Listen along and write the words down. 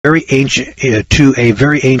very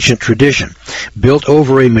ancient tradition, built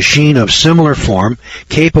over a machine of similar form,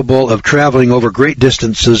 capable of traveling over great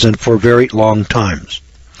distances and for very long times.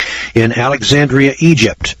 In Alexandria,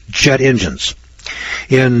 Egypt, jet engines.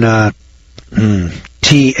 In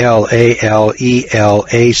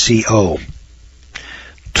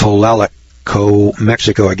Tlaleco,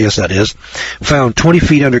 Mexico, I guess that is, found 20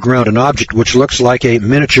 feet underground an object which looks like a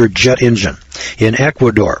miniature jet engine. In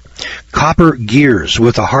Ecuador, copper gears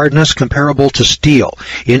with a hardness comparable to steel,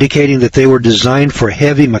 indicating that they were designed for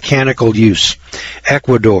heavy mechanical use.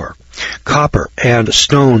 Ecuador, copper and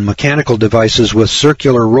stone mechanical devices with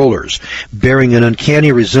circular rollers, bearing an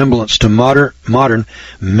uncanny resemblance to modern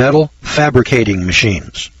metal fabricating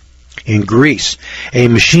machines. In Greece, a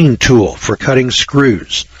machine tool for cutting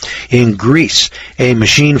screws. In Greece, a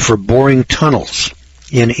machine for boring tunnels.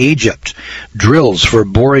 In Egypt, drills for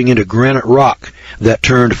boring into granite rock that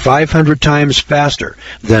turned 500 times faster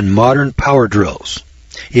than modern power drills.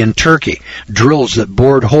 In Turkey, drills that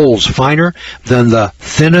bored holes finer than the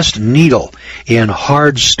thinnest needle in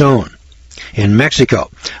hard stone. In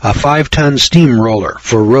Mexico, a 5-ton steamroller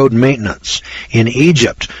for road maintenance. In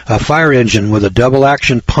Egypt, a fire engine with a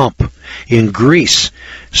double-action pump. In Greece,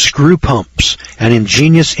 screw pumps, an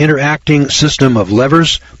ingenious interacting system of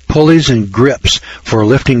levers, pulleys, and grips for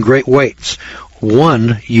lifting great weights,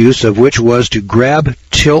 one use of which was to grab,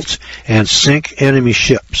 tilt, and sink enemy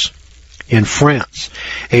ships. In France,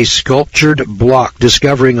 a sculptured block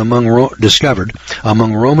discovered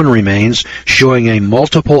among Roman remains showing a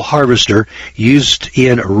multiple harvester used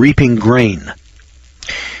in reaping grain.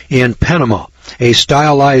 In Panama, a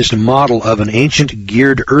stylized model of an ancient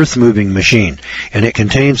geared earth-moving machine, and it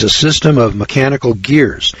contains a system of mechanical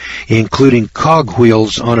gears, including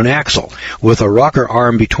cogwheels on an axle with a rocker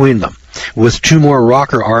arm between them, with 2 more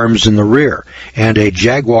rocker arms in the rear, and a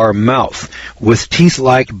jaguar mouth with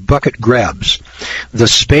teeth-like bucket grabs. The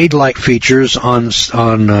spade-like features on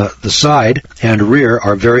the side and rear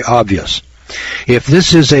are very obvious. If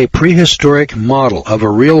this is a prehistoric model of a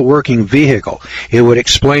real working vehicle, it would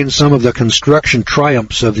explain some of the construction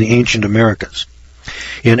triumphs of the ancient Americas.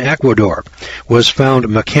 In Ecuador was found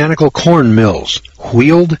mechanical corn mills,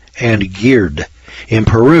 wheeled and geared. In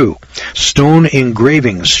Peru, stone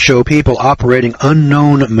engravings show people operating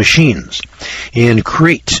unknown machines. In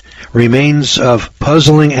Crete, remains of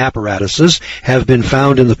puzzling apparatuses have been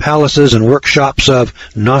found in the palaces and workshops of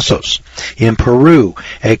Knossos. In Peru,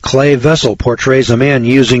 a clay vessel portrays a man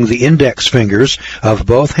using the index fingers of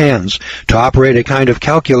both hands to operate a kind of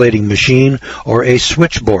calculating machine or a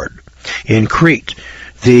switchboard. In Crete,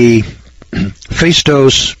 the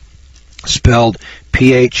Phaistos, spelled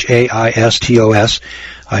Phaistos,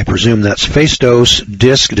 I presume that's Phaistos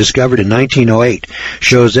disc, discovered in 1908,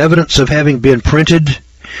 shows evidence of having been printed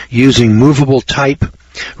using movable type,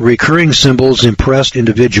 recurring symbols impressed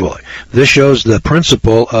individually. This shows the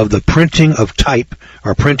principle of the printing of type,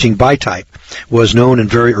 or printing by type, was known in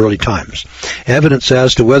very early times. Evidence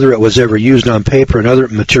as to whether it was ever used on paper and other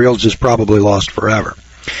materials is probably lost forever.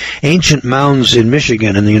 Ancient mounds in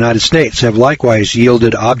Michigan and the United States have likewise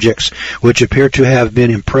yielded objects which appear to have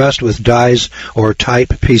been impressed with dies or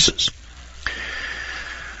type pieces.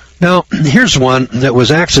 Now, here's one that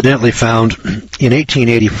was accidentally found in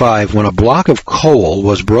 1885 when a block of coal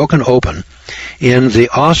was broken open in the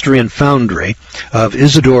Austrian foundry of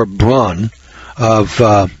Isidor Braun of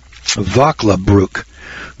Wacklabruck.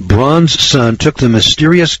 Braun's son took the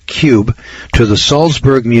mysterious cube to the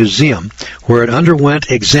Salzburg Museum, where it underwent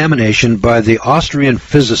examination by the Austrian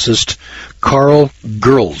physicist Karl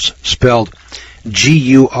Gurls, spelled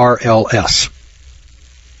G-U-R-L-S.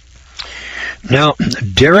 Now,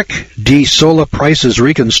 Derek D. Sola Price's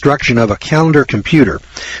reconstruction of a calendar computer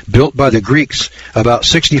built by the Greeks about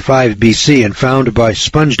 65 BC and found by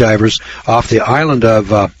sponge divers off the island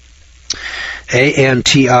of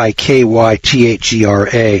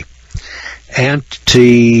Antikythera,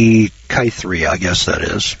 Antikythera, I guess that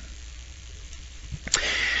is.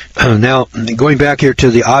 Now, going back here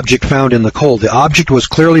to the object found in the coal, the object was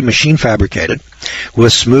clearly machine fabricated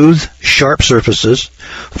with smooth, sharp surfaces.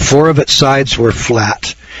 4 of its sides were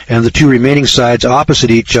flat, and the 2 remaining sides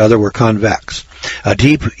opposite each other were convex. A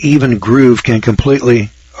deep, even groove ran completely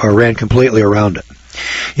around it.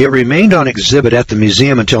 It remained on exhibit at the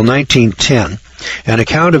museum until 1910. An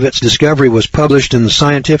account of its discovery was published in the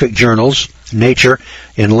scientific journals Nature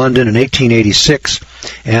in London in 1886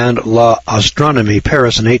 and L'Astronomie,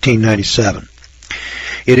 Paris in 1897.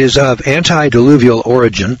 It is of antediluvial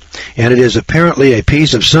origin, and it is apparently a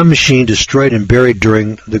piece of some machine destroyed and buried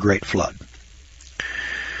during the Great Flood.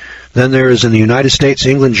 Then there is in the United States,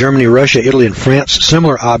 England, Germany, Russia, Italy, and France,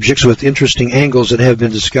 similar objects with interesting angles that have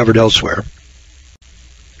been discovered elsewhere.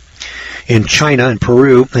 In China and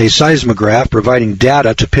Peru, a seismograph providing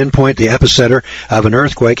data to pinpoint the epicenter of an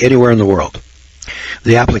earthquake anywhere in the world.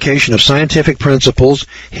 The application of scientific principles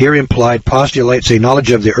here implied postulates a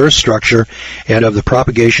knowledge of the Earth's structure and of the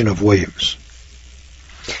propagation of waves.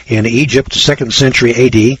 In Egypt, 2nd century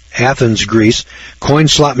AD, Athens, Greece, coin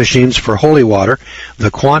slot machines for holy water,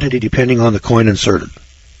 the quantity depending on the coin inserted.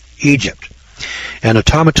 Egypt. An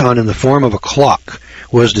automaton in the form of a clock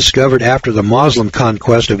was discovered after the Muslim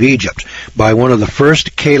conquest of Egypt by one of the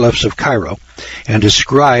first caliphs of Cairo and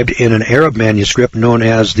described in an Arab manuscript known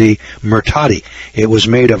as the Murtadi. It was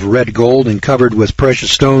made of red gold and covered with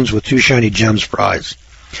precious stones with 2 shiny gems for eyes.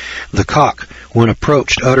 The cock, when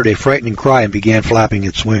approached, uttered a frightening cry and began flapping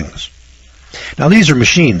its wings. Now these are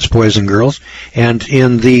machines, boys and girls, and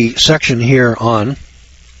in the section here on,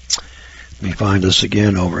 let me find this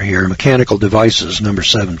again over here, mechanical devices, number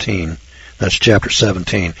 17. That's chapter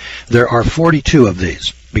 17. There are 42 of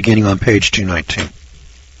these, beginning on page 219.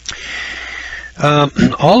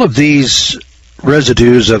 All of these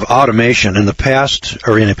residues of automation in the past,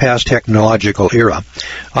 or in a past technological era,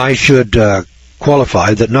 I should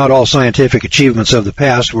qualify that not all scientific achievements of the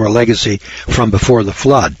past were a legacy from before the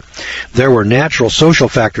flood. There were natural social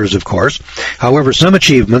factors, of course. However, some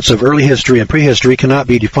achievements of early history and prehistory cannot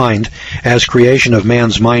be defined as creation of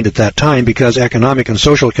man's mind at that time because economic and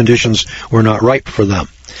social conditions were not ripe for them.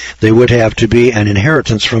 They would have to be an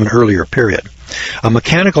inheritance from an earlier period. A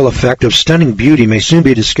mechanical effect of stunning beauty may soon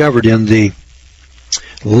be discovered in the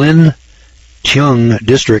Lintiang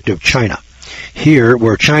district of China. Here,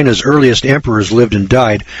 where China's earliest emperors lived and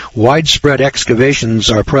died, widespread excavations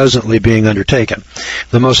are presently being undertaken.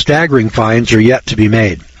 The most staggering finds are yet to be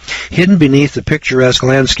made. Hidden beneath the picturesque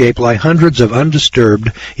landscape lie hundreds of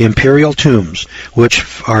undisturbed imperial tombs, which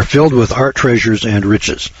are filled with art treasures and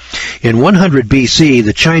riches. In 100 BC,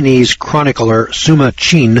 the Chinese chronicler Sima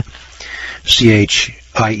Qin,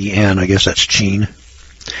 C-H-I-E-N, I guess that's Qin,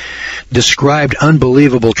 described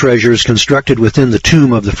unbelievable treasures constructed within the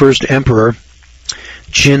tomb of the first emperor,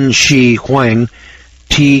 Qin Shi Huang.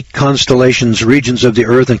 Constellations, regions of the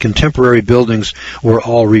earth, and contemporary buildings were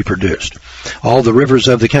all reproduced. All the rivers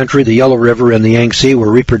of the country, the Yellow River and the Yangtze,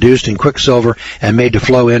 were reproduced in quicksilver and made to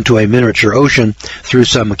flow into a miniature ocean through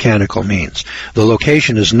some mechanical means. The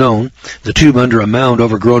location is known. The tomb under a mound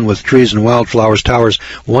overgrown with trees and wildflowers towers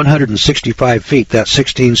 165 feet, that's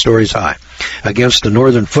 16 stories high, against the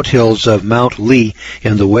northern foothills of Mount Li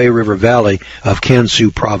in the Wei River Valley of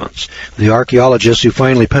Kansu Province. The archaeologists who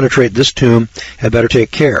finally penetrate this tomb had better take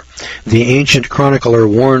care. The ancient chronicler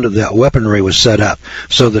warned that weaponry was set up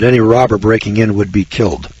so that any robber breaking in would be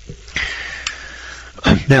killed.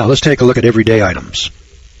 Now, let's take a look at everyday items.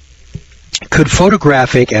 Could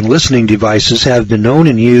photographic and listening devices have been known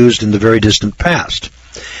and used in the very distant past?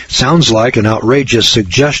 Sounds like an outrageous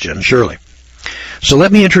suggestion, surely. So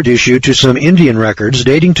let me introduce you to some Indian records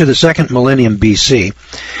dating to the 2nd millennium BC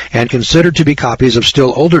and considered to be copies of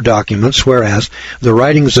still older documents, whereas the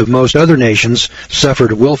writings of most other nations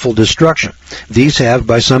suffered willful destruction. These have,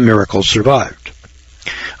 by some miracle, survived.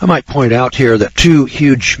 I might point out here that 2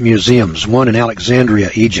 huge museums, one in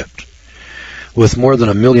Alexandria, Egypt, with more than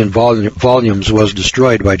 1 million volumes, was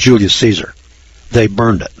destroyed by Julius Caesar. They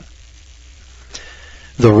burned it.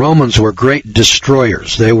 The Romans were great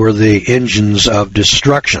destroyers. They were the engines of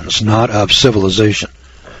destructions, not of civilization.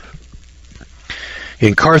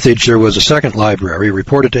 In Carthage, there was a second library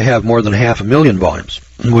reported to have more than 500,000 volumes,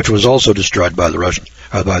 which was also destroyed by the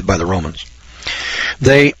Romans.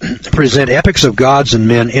 They present epics of gods and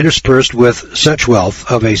men interspersed with such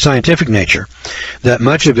wealth of a scientific nature that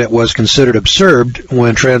much of it was considered absurd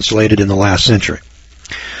when translated in the last century.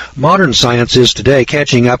 Modern science is today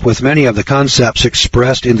catching up with many of the concepts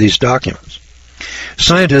expressed in these documents.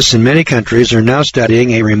 Scientists in many countries are now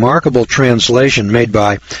studying a remarkable translation made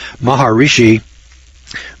by Maharishi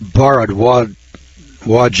Bharadwaja.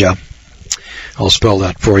 I'll spell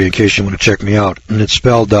that for you in case you want to check me out. And it's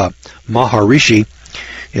spelled Maharishi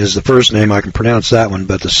is the first name. I can pronounce that one,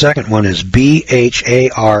 but the second one is Bharadwaja.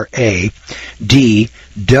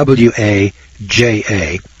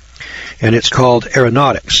 And it's called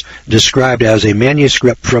Aeronautics, described as a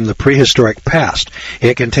manuscript from the prehistoric past.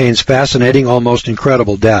 It contains fascinating, almost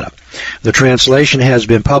incredible data. The translation has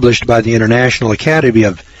been published by the International Academy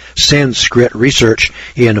of Sanskrit Research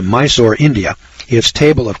in Mysore, India. Its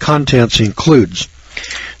table of contents includes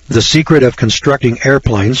the secret of constructing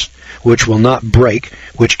airplanes, which will not break,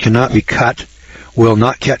 which cannot be cut, will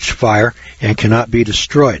not catch fire, and cannot be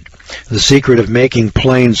destroyed. the secret of making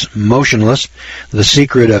planes motionless, the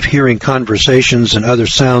secret of hearing conversations and other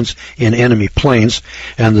sounds in enemy planes,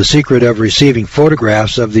 and the secret of receiving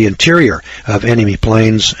photographs of the interior of enemy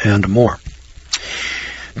planes, and more.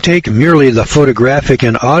 Take merely the photographic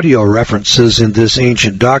and audio references in this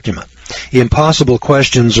ancient document. Impossible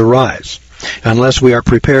questions arise, unless we are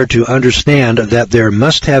prepared to understand that there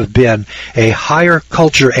must have been a higher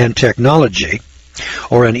culture and technology,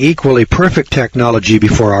 or an equally perfect technology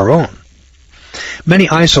before our own. Many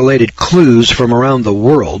isolated clues from around the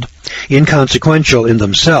world, inconsequential in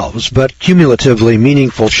themselves, but cumulatively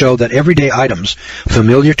meaningful, show that everyday items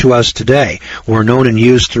familiar to us today were known and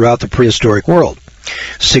used throughout the prehistoric world.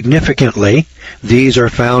 Significantly, these are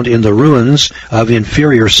found in the ruins of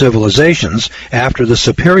inferior civilizations after the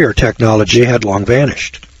superior technology had long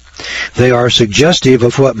vanished. They are suggestive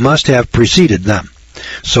of what must have preceded them.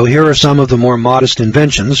 So here are some of the more modest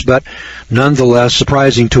inventions, but nonetheless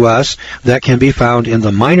surprising to us, that can be found in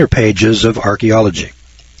the minor pages of archaeology.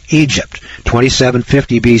 Egypt,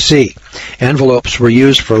 2750 BC. Envelopes were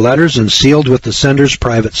used for letters and sealed with the sender's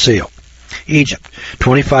private seal. Egypt,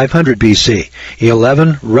 2500 BC.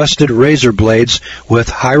 11 rusted razor blades with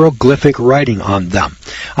hieroglyphic writing on them.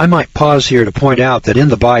 I might pause here to point out that in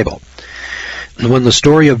the Bible, when the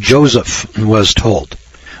story of Joseph was told,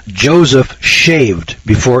 Joseph shaved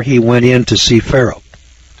before he went in to see Pharaoh.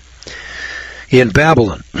 In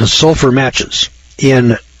Babylon, sulfur matches.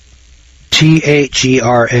 In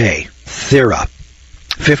Thera,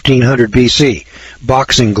 1500 BC,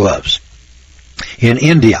 boxing gloves. In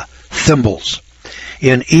India, thimbles.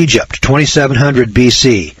 In Egypt, 2700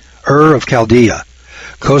 BC, Ur of Chaldea.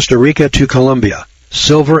 Costa Rica to Colombia,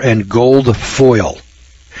 silver and gold foil.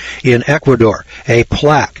 In Ecuador, a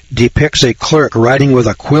plaque depicts a clerk writing with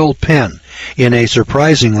a quill pen in a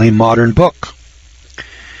surprisingly modern book.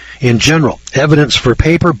 In general, evidence for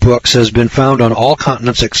paper books has been found on all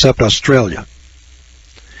continents except Australia.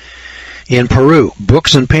 In Peru,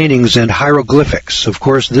 books and paintings and hieroglyphics. Of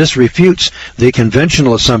course, this refutes the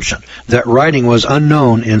conventional assumption that writing was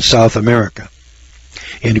unknown in South America.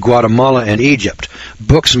 In Guatemala and Egypt,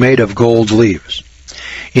 books made of gold leaves.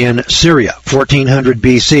 In Syria, 1400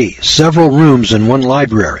 BC, several rooms in one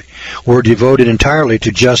library were devoted entirely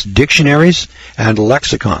to just dictionaries and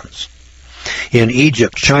lexicons. In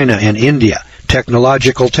Egypt, China, and India,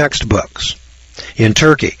 technological textbooks. In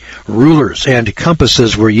Turkey, rulers and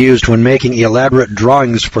compasses were used when making elaborate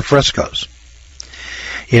drawings for frescoes.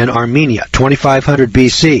 In Armenia, 2500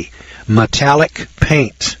 BC, metallic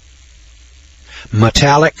paint.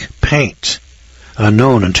 Metallic paint,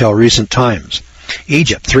 unknown until recent times.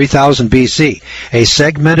 Egypt, 3000 BC, a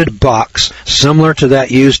segmented box similar to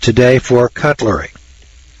that used today for cutlery.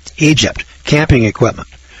 Egypt, camping equipment.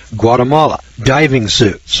 Guatemala, diving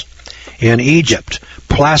suits. In Egypt,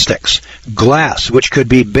 plastics, glass which could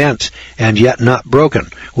be bent and yet not broken,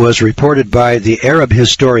 was reported by the Arab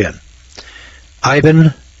historian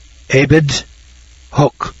Ibn Abd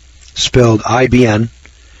Hok, spelled IBN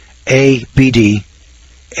ABDHOKH,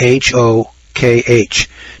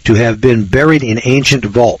 to have been buried in ancient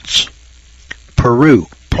vaults. Peru,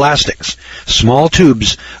 plastics, small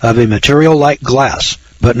tubes of a material like glass,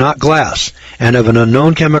 but not glass, and of an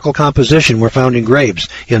unknown chemical composition were found in graves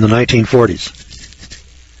in the 1940s.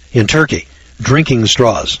 In Turkey, drinking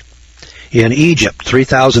straws. In Egypt,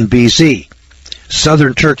 3000 BC,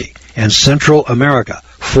 southern Turkey and Central America,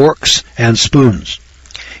 forks and spoons.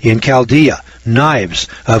 In Chaldea, knives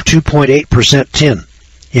of 2.8% tin.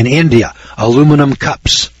 In India, aluminum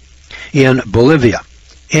cups. In Bolivia,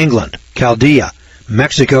 England, Chaldea,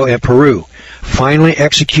 Mexico, and Peru, finely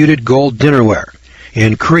executed gold dinnerware.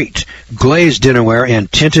 In Crete, glazed dinnerware and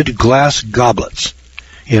tinted glass goblets.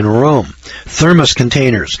 In Rome, thermos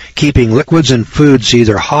containers keeping liquids and foods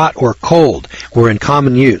either hot or cold were in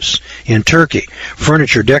common use. In Turkey,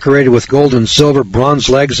 furniture decorated with gold and silver, bronze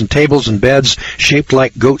legs, and tables and beds shaped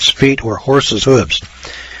like goats' feet or horses' hooves.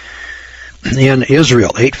 In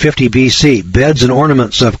Israel, 850 BC, beds and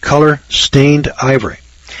ornaments of color-stained ivory.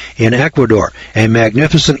 In Ecuador, a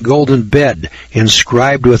magnificent golden bed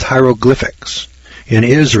inscribed with hieroglyphics. In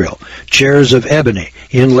Israel, chairs of ebony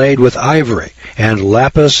inlaid with ivory and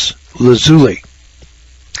lapis lazuli.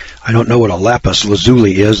 I don't know what a lapis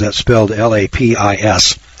lazuli is. That's spelled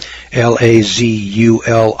L-A-P-I-S,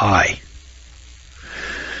 L-A-Z-U-L-I.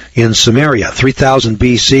 In Samaria, 3000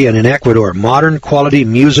 BC, and in Ecuador, modern quality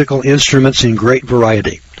musical instruments in great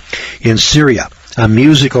variety. In Syria, a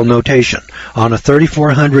musical notation on a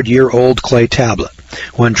 3,400-year-old clay tablet.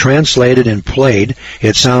 When translated and played,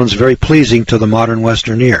 it sounds very pleasing to the modern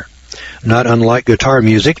Western ear. Not unlike guitar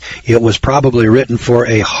music, it was probably written for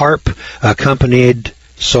a harp-accompanied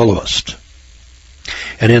soloist.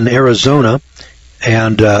 And in Arizona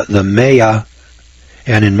and the Maya,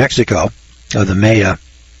 and in Mexico, the Maya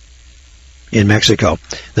in Mexico,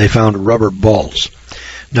 they found rubber balls.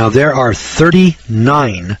 Now there are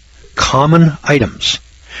 39 common items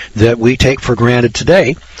that we take for granted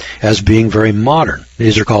today as being very modern.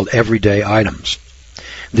 These are called everyday items.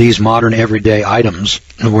 These modern everyday items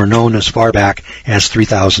were known as far back as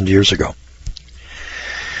 3,000 years ago.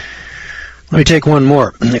 Let me take one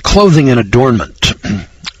more. Clothing and adornment.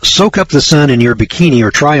 Soak up the sun in your bikini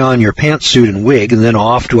or try on your pantsuit and wig and then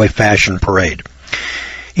off to a fashion parade.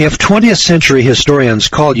 If 20th century historians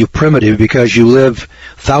called you primitive because you live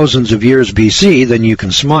thousands of years BC, then you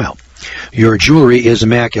can smile. Your jewelry is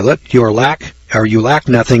immaculate. You lack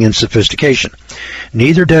nothing in sophistication.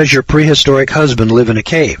 Neither does your prehistoric husband live in a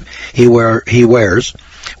cave. He wears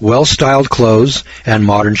well-styled clothes and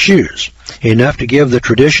modern shoes, enough to give the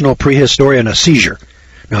traditional prehistorian a seizure.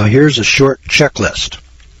 Now here's a short checklist.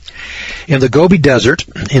 In the Gobi Desert,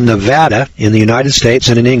 in Nevada, in the United States,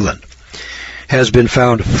 and in England, has been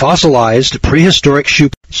found fossilized prehistoric shoe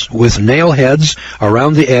prints with nail heads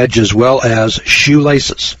around the edge as well as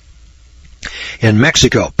shoelaces. In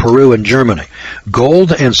Mexico, Peru, and Germany,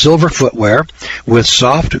 gold and silver footwear with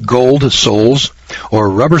soft gold soles or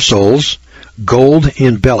rubber soles, gold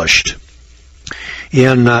embellished.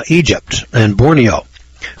 In Egypt and Borneo,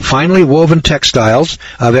 finely woven textiles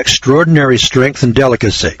of extraordinary strength and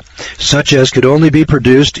delicacy, such as could only be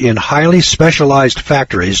produced in highly specialized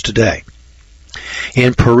factories today.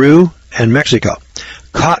 In Peru and Mexico,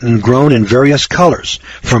 cotton grown in various colors,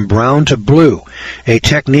 from brown to blue, a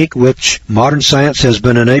technique which modern science has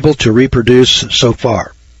been unable to reproduce so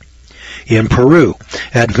far. In Peru,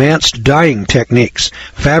 advanced dyeing techniques,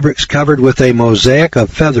 fabrics covered with a mosaic of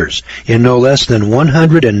feathers in no less than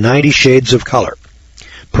 190 shades of color.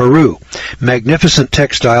 Peru, magnificent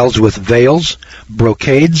textiles with veils,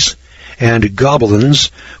 brocades, and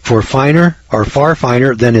gobelins for finer or far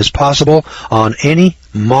finer than is possible on any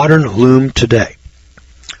modern loom today.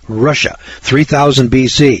 Russia, 3000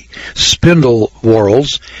 BC, spindle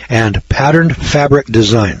whorls and patterned fabric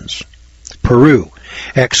designs. Peru,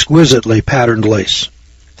 exquisitely patterned lace.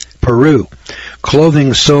 Peru,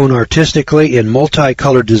 clothing sewn artistically in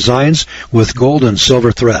multicolored designs with gold and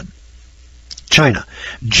silver thread. China,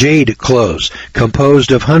 jade clothes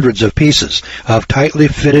composed of hundreds of pieces of tightly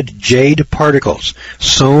fitted jade particles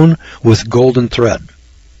sewn with golden thread.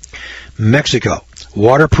 Mexico,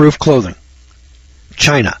 waterproof clothing.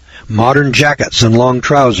 China, modern jackets and long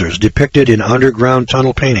trousers depicted in underground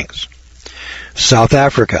tunnel paintings. South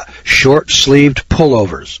Africa, short-sleeved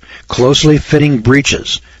pullovers, closely fitting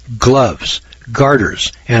breeches, gloves,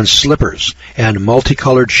 garters, and slippers, and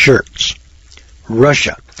multicolored shirts.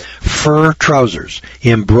 Russia, fur trousers,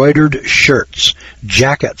 embroidered shirts,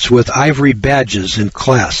 jackets with ivory badges and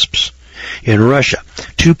clasps. In Russia,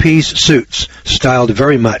 two-piece suits styled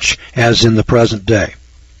very much as in the present day.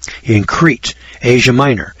 In Crete, Asia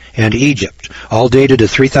Minor, and Egypt, all dated to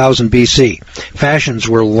 3000 BC, fashions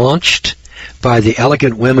were launched by the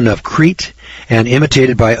elegant women of Crete and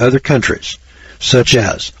imitated by other countries, such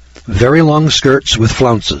as very long skirts with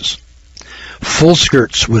flounces, full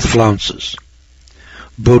skirts with flounces,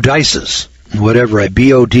 bodices, whatever a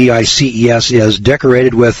B-O-D-I-C-E-S is,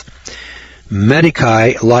 decorated with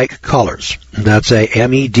Medici-like collars. That's a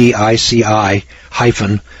M-E-D-I-C-I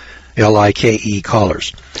hyphen L-I-K-E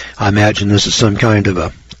collars. I imagine this is some kind of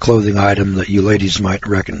a clothing item that you ladies might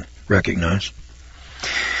recognize.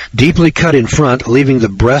 Deeply cut in front, leaving the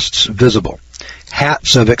breasts visible.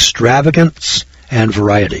 Hats of extravagance and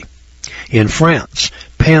variety. In France,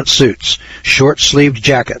 pantsuits, short-sleeved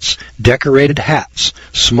jackets, decorated hats,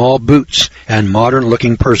 small boots, and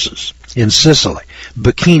modern-looking purses. In Sicily,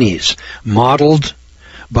 bikinis modeled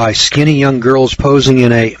by skinny young girls posing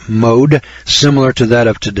in a mode similar to that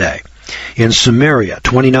of today. In Sumeria,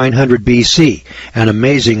 2900 BC, an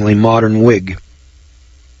amazingly modern wig.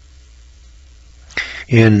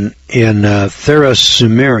 In Thera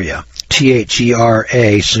Sumeria,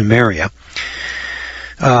 T-H-E-R-A, Sumeria,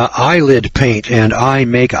 eyelid paint and eye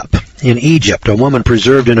makeup. In Egypt, a woman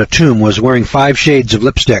preserved in a tomb was wearing 5 shades of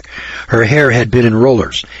lipstick. Her hair had been in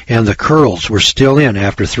rollers, and the curls were still in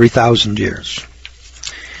after 3,000 years.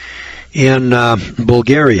 In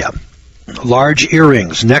Bulgaria, large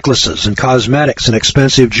earrings, necklaces, and cosmetics and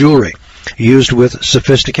expensive jewelry used with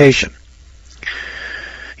sophistication.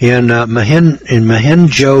 In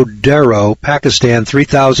Mohenjo-Daro, Pakistan,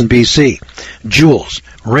 3000 BC, jewels,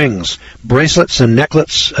 rings, bracelets, and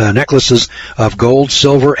necklaces of gold,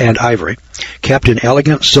 silver, and ivory, kept in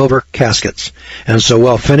elegant silver caskets, and so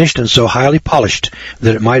well finished and so highly polished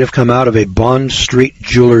that it might have come out of a Bond Street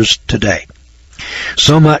jeweler's today.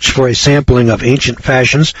 So much for a sampling of ancient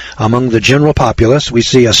fashions. Among the general populace, we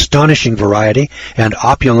see astonishing variety and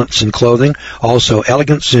opulence in clothing, also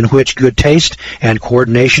elegance in which good taste and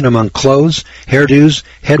coordination among clothes, hairdos,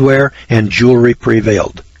 headwear, and jewelry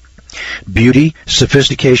prevailed. Beauty,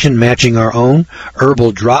 sophistication matching our own,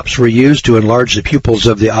 herbal drops were used to enlarge the pupils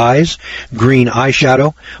of the eyes, green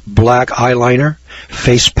eyeshadow, black eyeliner,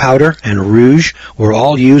 face powder, and rouge were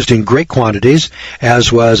all used in great quantities,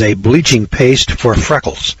 as was a bleaching paste for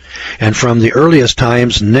freckles. And from the earliest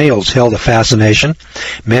times, nails held a fascination.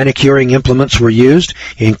 Manicuring implements were used,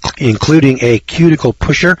 including a cuticle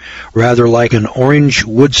pusher, rather like an orange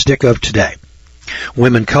wood stick of today.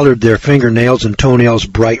 Women colored their fingernails and toenails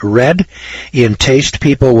bright red. In taste,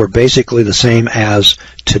 people were basically the same as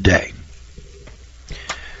today.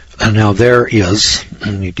 And now there is,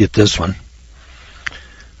 let me get this one,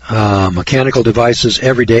 mechanical devices,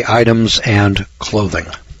 everyday items, and clothing.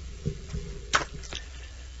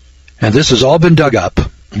 And this has all been dug up.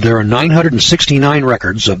 There are 969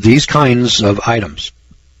 records of these kinds of items.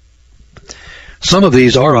 Some of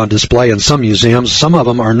these are on display in some museums, some of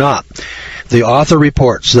them are not. The author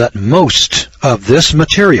reports that most of this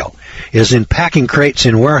material is in packing crates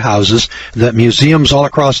in warehouses that museums all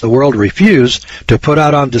across the world refuse to put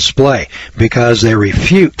out on display because they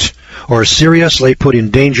refute or seriously put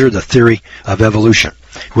in danger the theory of evolution,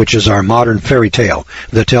 which is our modern fairy tale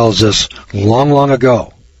that tells us long, long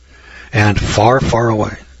ago and far, far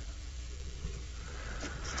away.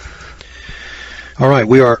 All right,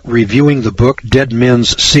 we are reviewing the book Dead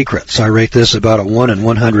Men's Secrets. I rate this about a 1 in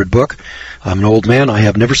 100 book. I'm an old man. I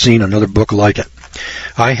have never seen another book like it.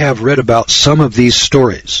 I have read about some of these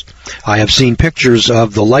stories. I have seen pictures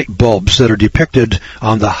of the light bulbs that are depicted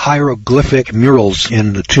on the hieroglyphic murals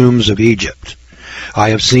in the tombs of Egypt. I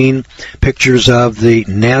have seen pictures of the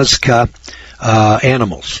Nazca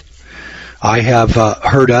animals. I have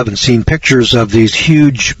heard of and seen pictures of these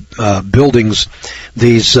huge buildings,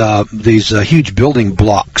 these huge building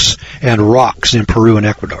blocks and rocks in Peru and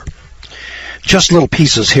Ecuador. Just little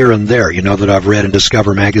pieces here and there, you know, that I've read in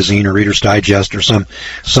Discover Magazine or Reader's Digest or some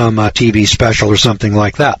TV special or something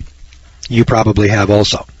like that. You probably have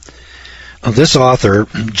also. This author,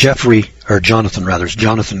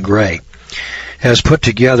 Jonathan Gray, has put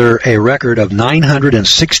together a record of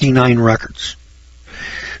 969 records.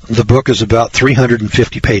 The book is about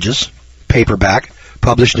 350 pages, paperback,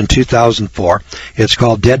 published in 2004. It's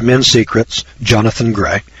called Dead Men's Secrets, Jonathan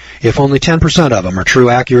Gray. If only 10% of them are true,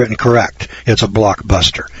 accurate, and correct, it's a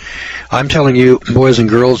blockbuster. I'm telling you, boys and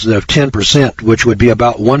girls, that if 10%, which would be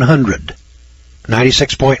about 100,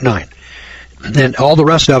 96.9, and all the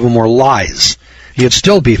rest of them were lies, you'd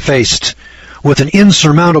still be faced with an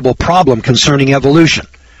insurmountable problem concerning evolution.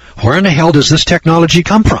 Where in the hell does this technology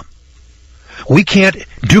come from? We can't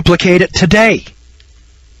duplicate it today.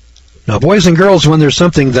 Now, boys and girls, when there's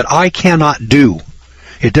something that I cannot do,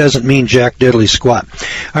 it doesn't mean jack diddly squat.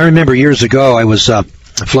 I remember years ago I was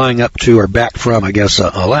flying up to, or back from, I guess,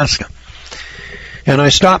 Alaska. And I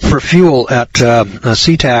stopped for fuel at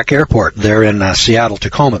SeaTac Airport there in Seattle,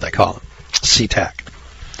 Tacoma, they call it. SeaTac.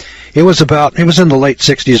 It was in the late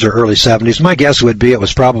 60s or early 70s. My guess would be it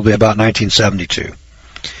was probably about 1972.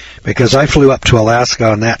 Because I flew up to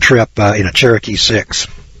Alaska on that trip in a Cherokee 6.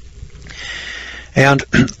 And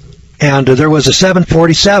there was a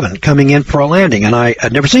 747 coming in for a landing, and I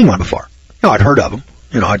had never seen one before. No, I'd heard of them.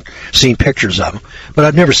 You know, I'd seen pictures of them, but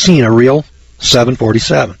I'd never seen a real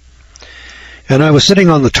 747. And I was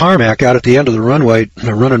sitting on the tarmac out at the end of the runway,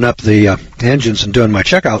 running up the engines and doing my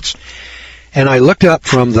checkouts, and I looked up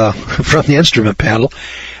from the instrument panel,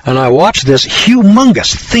 and I watched this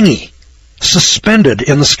humongous thingy suspended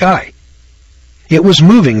in the sky. It was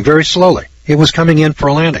moving very slowly. It was coming in for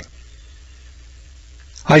a landing.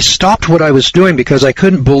 I stopped what I was doing because I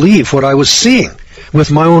couldn't believe what I was seeing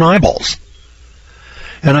with my own eyeballs.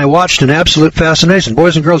 And I watched in absolute fascination.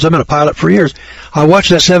 Boys and girls, I've been a pilot for years. I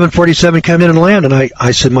watched that 747 come in and land, and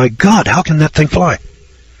I said, my God, how can that thing fly?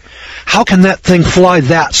 How can that thing fly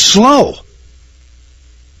that slow?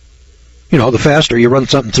 You know, the faster you run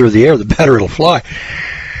something through the air, the better it'll fly.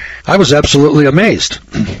 I was absolutely amazed.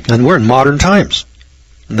 And we're in modern times.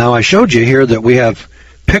 Now, I showed you here that we have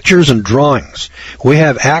pictures and drawings. We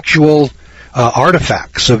have actual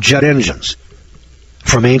artifacts of jet engines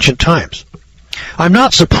from ancient times. I'm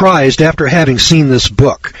not surprised after having seen this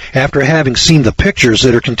book, after having seen the pictures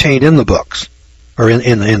that are contained in the books, or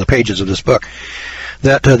in the pages of this book,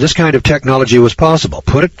 that this kind of technology was possible.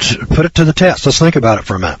 Put it to the test. Let's think about it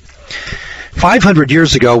for a minute. 500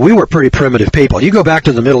 years ago, we were pretty primitive people. You go back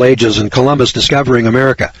to the Middle Ages and Columbus discovering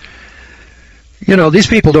America. You know, these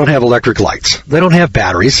people don't have electric lights. They don't have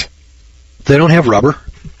batteries. They don't have rubber.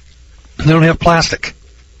 They don't have plastic.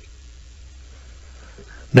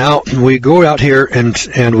 Now, we go out here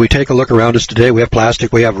and we take a look around us today. We have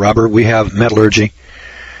plastic, we have rubber, we have metallurgy.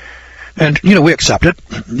 And, you know, we accept it.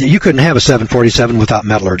 You couldn't have a 747 without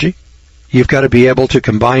metallurgy. You've got to be able to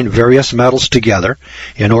combine various metals together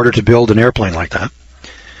in order to build an airplane like that.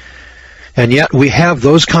 And yet we have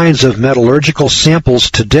those kinds of metallurgical samples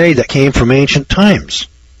today that came from ancient times.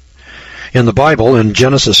 In the Bible, in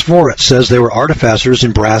Genesis 4, it says they were artificers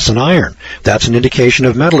in brass and iron. That's an indication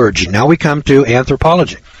of metallurgy. Now we come to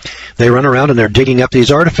anthropology. They run around and they're digging up these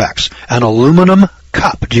artifacts. An aluminum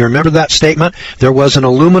cup. Do you remember that statement? There was an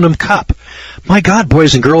aluminum cup. My God,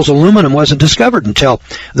 boys and girls, aluminum wasn't discovered until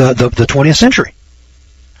the 20th century.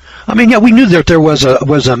 I mean, yeah, we knew that there was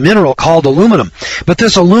a mineral called aluminum. But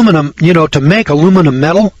this aluminum, you know, to make aluminum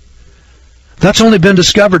metal, that's only been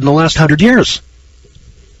discovered in the last 100 years.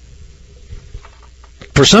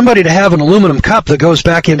 For somebody to have an aluminum cup that goes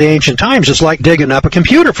back into ancient times, it's like digging up a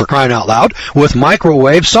computer, for crying out loud, with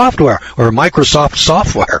microwave software or Microsoft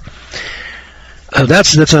software.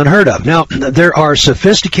 That's unheard of. Now, there are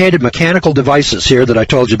sophisticated mechanical devices here that I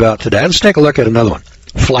told you about today. Let's take a look at another one.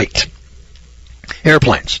 Flight.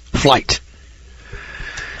 Airplanes. Flight.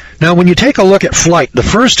 Now, when you take a look at flight, the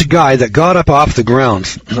first guy that got up off the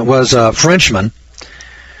ground was a Frenchman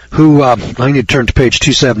who, I need to turn to page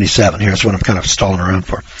 277 here. That's what I'm kind of stalling around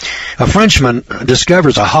for. A Frenchman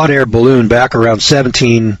discovers a hot air balloon back around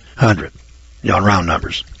 1700, you know, round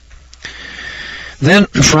numbers. Then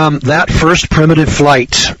from that first primitive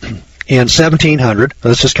flight in 1700,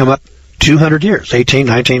 let's just come up 200 years,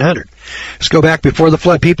 1900. Let's go back before the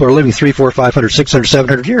flood. People are living 300, 400, 500, 600,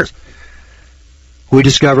 700 years. We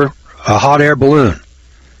discover a hot air balloon.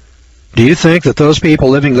 Do you think that those people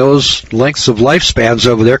living those lengths of lifespans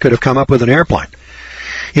over there could have come up with an airplane?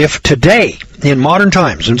 If today, in modern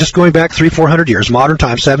times, I'm just going back 300, 400 years, modern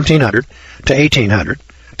times, 1700 to 1800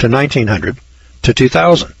 to 1900 to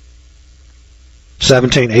 2000,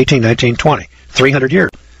 17, 18, 19, 20, 300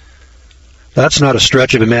 years. That's not a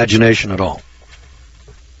stretch of imagination at all.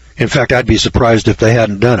 In fact, I'd be surprised if they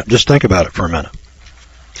hadn't done it. Just think about it for a minute.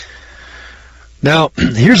 Now,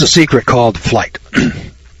 here's a secret called flight.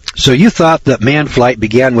 So you thought that manned flight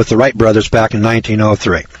began with the Wright brothers back in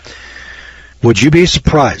 1903. Would you be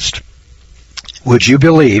surprised? Would you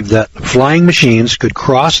believe that flying machines could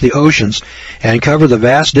cross the oceans and cover the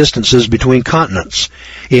vast distances between continents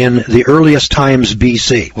in the earliest times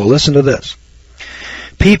BC? Well, listen to this.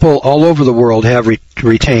 People all over the world have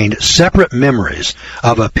retained separate memories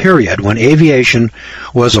of a period when aviation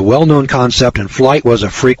was a well-known concept and flight was a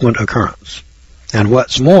frequent occurrence. And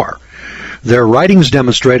what's more, their writings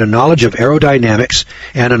demonstrate a knowledge of aerodynamics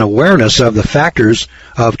and an awareness of the factors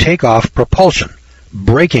of takeoff, propulsion,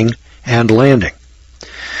 braking, and landing.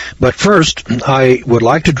 But first, I would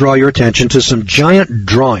like to draw your attention to some giant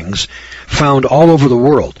drawings found all over the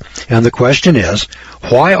world. And the question is,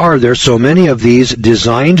 why are there so many of these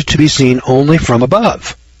designed to be seen only from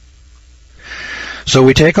above? So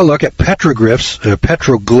we take a look at petroglyphs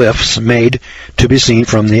made to be seen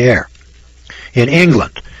from the air. In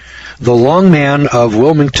England, the Long Man of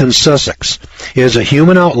Wilmington, Sussex, is a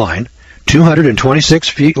human outline, 226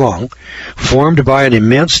 feet long, formed by an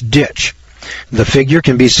immense ditch. The figure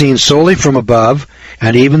can be seen solely from above,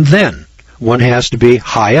 and even then, one has to be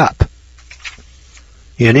high up.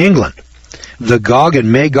 In England, the Gog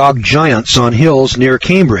and Magog giants on hills near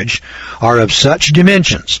Cambridge are of such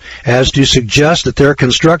dimensions as to suggest that their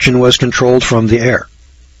construction was controlled from the air.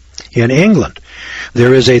 In England,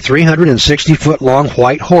 there is a 360-foot-long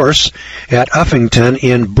white horse at Uffington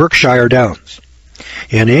in Berkshire Downs.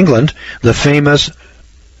 In England, the famous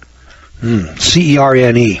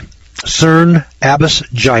Cerne Abbas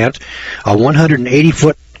giant, a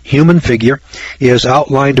 180-foot human figure, is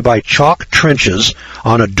outlined by chalk trenches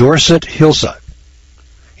on a Dorset hillside.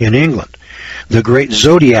 In England, the great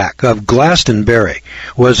zodiac of Glastonbury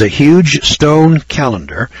was a huge stone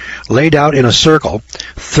calendar laid out in a circle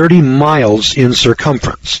 30 miles in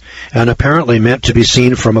circumference and apparently meant to be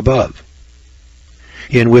seen from above.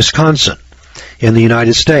 In Wisconsin, in the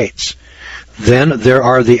United States, then there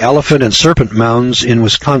are the Elephant and Serpent Mounds in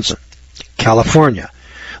Wisconsin. California,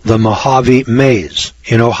 the Mojave Maze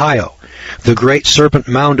in Ohio, The Great Serpent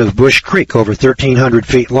Mound of Bush Creek, over 1,300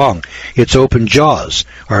 feet long. Its open jaws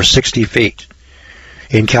are 60 feet.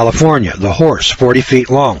 In California, the Horse, 40 feet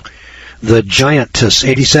long. The Giantess,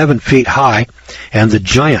 87 feet high, and the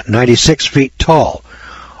Giant, 96 feet tall.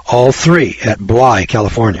 All three at Bly,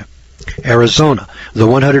 California. Arizona, the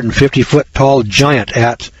 150-foot-tall Giant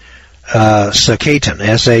at Sacaton,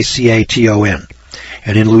 S-A-C-A-T-O-N.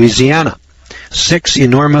 And in Louisiana, 6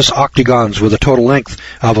 enormous octagons with a total length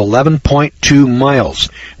of 11.2 miles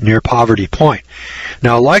near Poverty Point.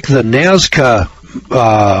 Now, like the Nazca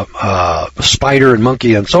spider and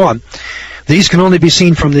monkey and so on, these can only be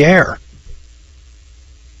seen from the air.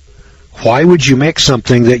 Why would you make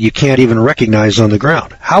something that you can't even recognize on the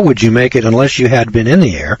ground? How would you make it unless you had been in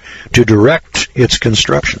the air to direct its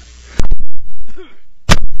construction?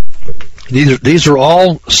 These are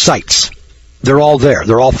all sights. They're all there.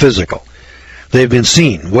 They're all physical. They've been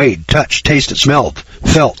seen, weighed, touched, tasted, smelled,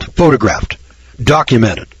 felt, photographed,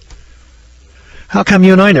 documented. How come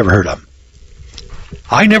you and I never heard of them?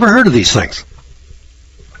 I never heard of these things.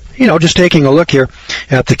 You know, just taking a look here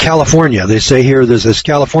at the California. They say here there's this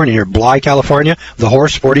California here, Bly, California. The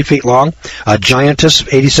Horse, 40 feet long. A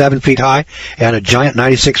Giantess, 87 feet high. And a Giant,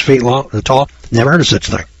 96 feet long, tall. Never heard of such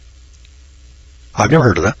a thing. I've never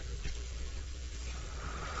heard of that.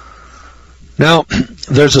 Now,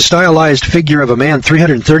 there's a stylized figure of a man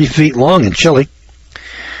 330 feet long in Chile.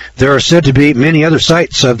 There are said to be many other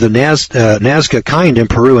sites of the Nazca kind in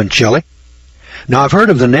Peru and Chile. Now, I've heard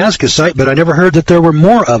of the Nazca site, but I never heard that there were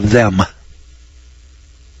more of them.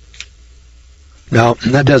 Now,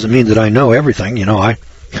 that doesn't mean that I know everything. You know,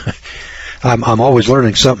 I'm always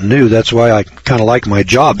learning something new. That's why I kind of like my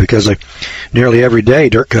job, because nearly every day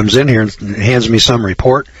Dirk comes in here and hands me some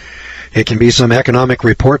report. It can be some economic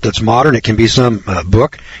report that's modern. It can be some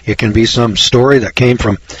book. It can be some story that came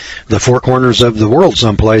from the four corners of the world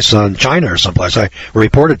someplace, on China or someplace. I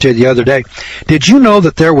reported to you the other day. Did you know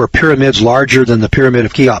that there were pyramids larger than the Pyramid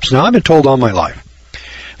of Cheops? Now, I've been told all my life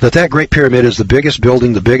that Great Pyramid is the biggest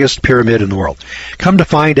building, the biggest pyramid in the world. Come to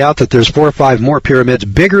find out that there's 4 or 5 more pyramids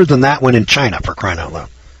bigger than that one in China, for crying out loud.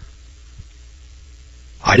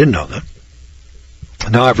 I didn't know that.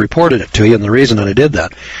 Now, I've reported it to you, and the reason that I did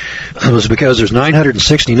that was because there's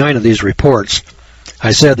 969 of these reports.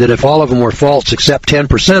 I said that if all of them were false except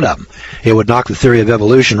 10% of them, it would knock the theory of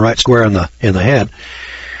evolution right square in the head.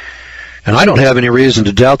 And I don't have any reason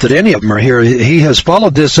to doubt that any of them are here. He has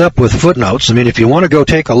followed this up with footnotes. I mean, if you want to go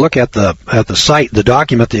take a look at the site, the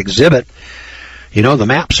document, the exhibit, you know, the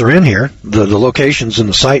maps are in here. The locations and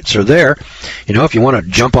the sites are there. You know, if you want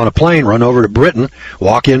to jump on a plane, run over to Britain,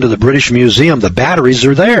 walk into the British Museum, the batteries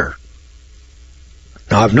are there.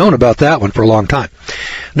 Now, I've known about that one for a long time.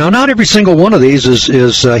 Now, not every single one of these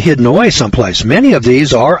is hidden away someplace. Many of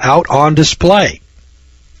these are out on display,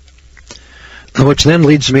 which then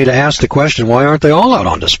leads me to ask the question, why aren't they all out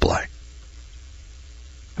on display?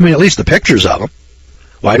 I mean, at least the pictures of them.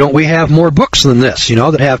 Why don't we have more books than this, you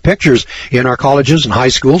know, that have pictures in our colleges and high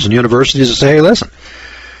schools and universities that say, hey, listen,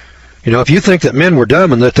 you know, if you think that men were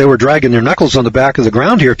dumb and that they were dragging their knuckles on the back of the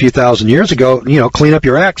ground here a few thousand years ago, you know, clean up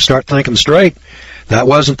your act, start thinking straight. That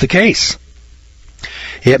wasn't the case.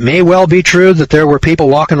 It may well be true that there were people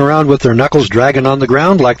walking around with their knuckles dragging on the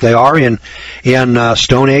ground like they are in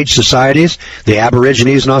Stone Age societies, the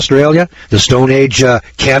Aborigines in Australia, the Stone Age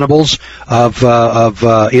cannibals of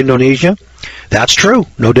Indonesia. That's true,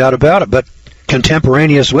 no doubt about it, but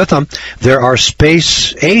contemporaneous with them, there are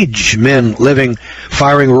space age men living,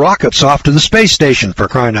 firing rockets off to the space station, for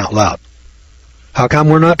crying out loud. How come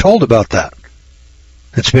we're not told about that?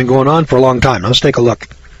 It's been going on for a long time. Now, let's take a look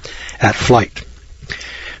at flight.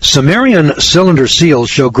 Sumerian cylinder seals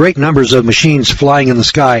show great numbers of machines flying in the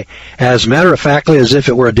sky, as matter-of-factly as if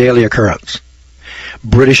it were a daily occurrence.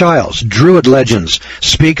 British Isles, Druid legends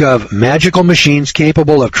speak of magical machines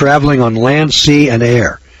capable of traveling on land, sea, and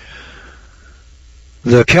air.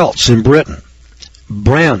 The Celts in Britain,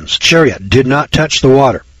 Bran's chariot did not touch the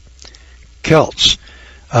water. Celts,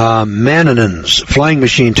 Manannan's flying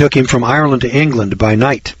machine took him from Ireland to England by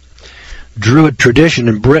night. Druid tradition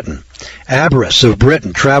in Britain, Abaris of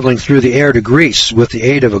Britain traveling through the air to Greece with the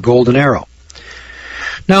aid of a golden arrow.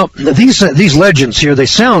 Now, these legends here, they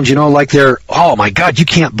sound, you know, like they're, oh my God, you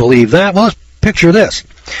can't believe that. Well, let's picture this.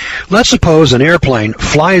 Let's suppose an airplane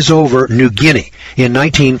flies over New Guinea in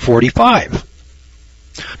 1945,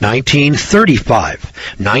 1935,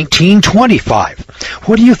 1925.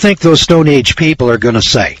 What do you think those Stone Age people are going to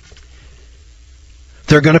say?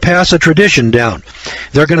 They're going to pass a tradition down.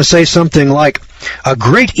 They're going to say something like, a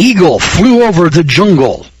great eagle flew over the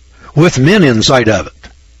jungle with men inside of it.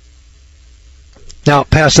 Now,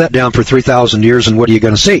 pass that down for 3,000 years, and what are you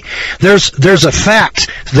going to see? There's a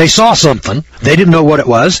fact. They saw something. They didn't know what it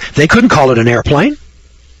was. They couldn't call it an airplane.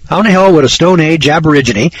 How in the hell would a Stone Age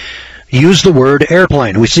aborigine use the word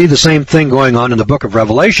airplane? We see the same thing going on in the book of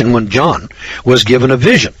Revelation when John was given a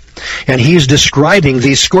vision. And he's describing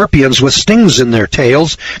these scorpions with stings in their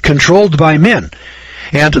tails, controlled by men,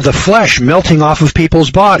 and the flesh melting off of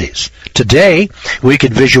people's bodies. Today, we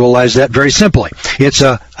could visualize that very simply. It's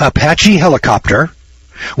a Apache helicopter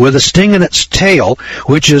with a sting in its tail,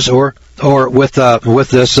 which is, or with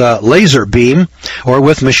this laser beam, or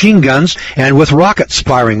with machine guns, and with rockets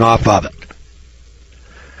firing off of it.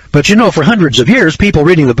 But you know, for hundreds of years, people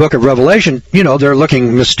reading the book of Revelation, you know, they're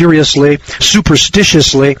looking mysteriously,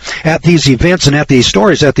 superstitiously at these events and at these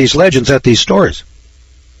stories, at these legends, at these stories.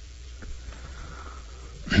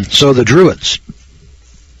 So the Druids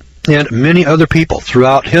and many other people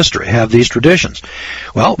throughout history have these traditions.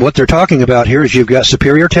 Well, what they're talking about here is you've got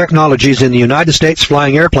superior technologies in the United States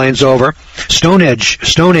flying airplanes over Stone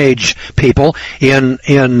Age people in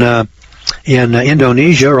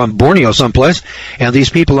Indonesia or on Borneo someplace, and these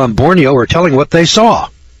people on Borneo are telling what they saw.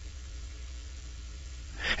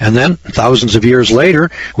 And then thousands of years later,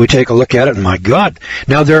 we take a look at it, and my God,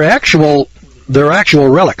 now they're actual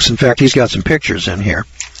relics. In fact, he's got some pictures in here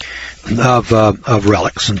of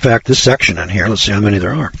relics. In fact, this section in here, let's see how many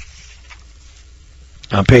there are.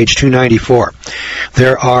 On page 294,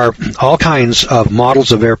 there are all kinds of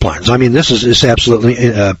models of airplanes. I mean, this is absolutely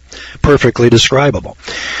perfectly describable.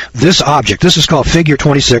 This object, this is called Figure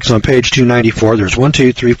 26 on page 294. There's 1,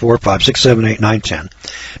 2, 3, 4, 5, 6, 7, 8, 9, 10.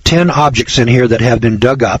 10 objects in here that have been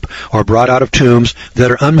dug up or brought out of tombs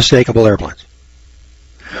that are unmistakable airplanes.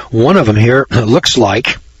 One of them here looks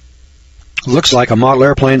like a model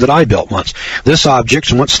airplane that I built once. This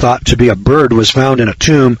object, once thought to be a bird, was found in a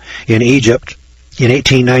tomb in Egypt in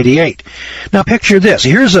 1898. Now picture this.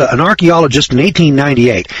 Here's an archaeologist in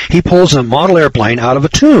 1898. He pulls a model airplane out of a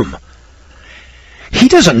tomb. He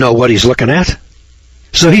doesn't know what he's looking at.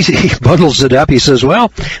 So he bundles it up. He says,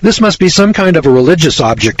 well, this must be some kind of a religious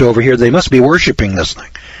object over here. They must be worshiping this thing.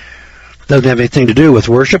 Doesn't have anything to do with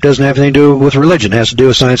worship. Doesn't have anything to do with religion. It has to do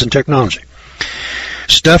with science and technology.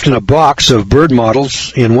 Stuffed in a box of bird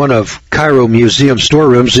models in one of Cairo Museum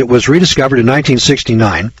storerooms, it was rediscovered in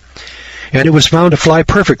 1969. And it was found to fly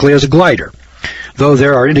perfectly as a glider, though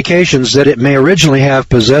there are indications that it may originally have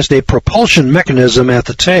possessed a propulsion mechanism at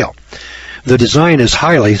the tail. The design is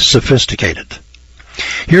highly sophisticated.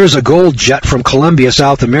 Here's a gold jet from Colombia,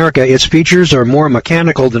 South America. Its features are more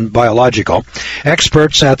mechanical than biological.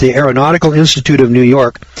 Experts at the Aeronautical Institute of New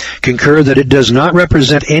York concur that it does not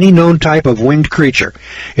represent any known type of winged creature.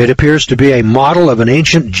 It appears to be a model of an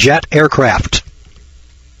ancient jet aircraft.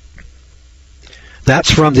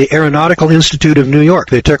 That's from the Aeronautical Institute of New York.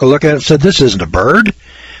 They took a look at it and said, this isn't a bird.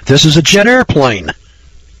 This is a jet airplane.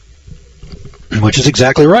 Which is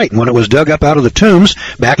exactly right. And when it was dug up out of the tombs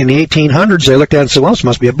back in the 1800s, they looked at it and said, well, this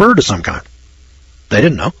must be a bird of some kind. They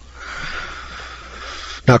didn't know.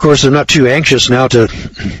 Now, of course, they're not too anxious now to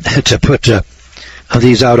put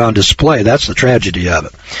these out on display. That's the tragedy of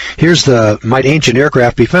it. Here's the might ancient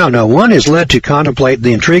aircraft be found. Now, one is led to contemplate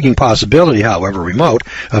the intriguing possibility, however remote,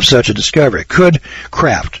 of such a discovery. Could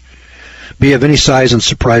craft be of any size and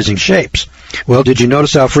surprising shapes? Well, did you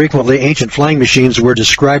notice how frequently ancient flying machines were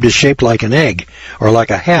described as shaped like an egg, or like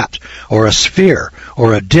a hat, or a sphere,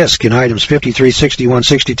 or a disc in items 53, 61,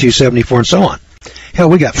 62, 74, and so on? Hell,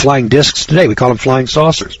 we got flying discs today. We call them flying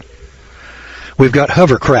saucers. We've got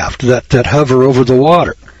hovercraft that hover over the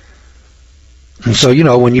water. And so, you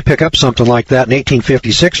know, when you pick up something like that in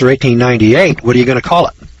 1856 or 1898, what are you going to call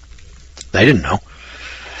it? They didn't know.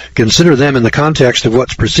 Consider them in the context of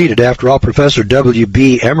what's preceded. After all, Professor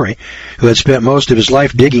W.B. Emery, who had spent most of his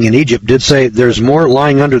life digging in Egypt, did say there's more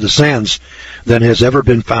lying under the sands than has ever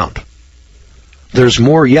been found. There's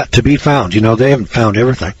more yet to be found. You know, they haven't found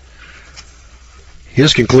everything.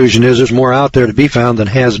 His conclusion is there's more out there to be found than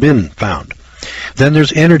has been found. Then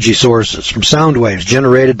there's energy sources from sound waves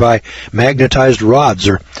generated by magnetized rods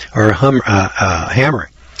or hammering.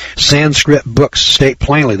 Sanskrit books state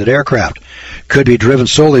plainly that aircraft could be driven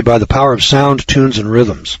solely by the power of sound, tunes, and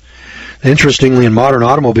rhythms. Interestingly, in modern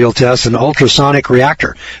automobile tests, an ultrasonic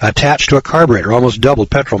reactor attached to a carburetor almost doubled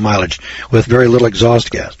petrol mileage with very little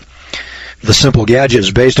exhaust gas. The simple gadget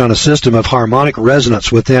is based on a system of harmonic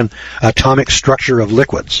resonance within atomic structure of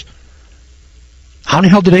liquids. How in the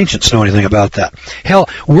hell did ancients know anything about that? Hell,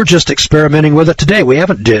 we're just experimenting with it today. We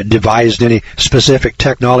haven't devised any specific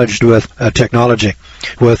technology with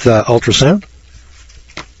ultrasound.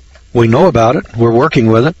 We know about it. We're working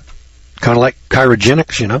with it. Kind of like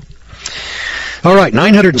cryogenics, you know. All right,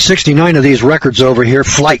 969 of these records over here.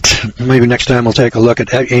 Flight. Maybe next time we'll take a look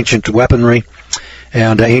at ancient weaponry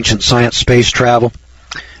and ancient science, space travel,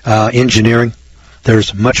 engineering.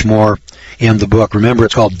 There's much more in the book. Remember,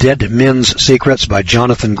 it's called Dead Men's Secrets by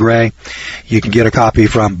Jonathan Gray. You can get a copy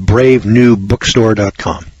from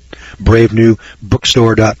bravenewbookstore.com.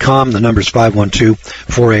 bravenewbookstore.com. The number's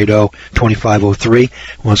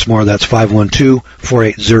 512-480-2503. Once more, that's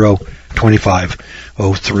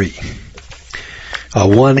 512-480-2503. A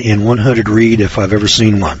 1 in 100 read if I've ever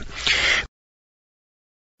seen one.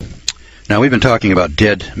 Now, we've been talking about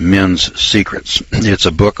Dead Men's Secrets. It's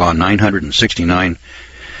a book on 969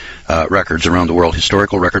 records around the world,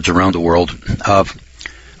 historical records around the world of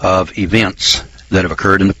events that have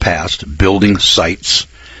occurred in the past, building sites.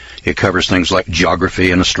 It covers things like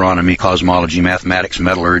geography and astronomy, cosmology, mathematics,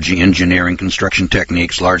 metallurgy, engineering, construction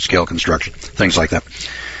techniques, large-scale construction, things like that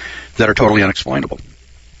are totally unexplainable.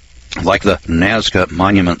 Like the Nazca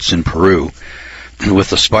monuments in Peru with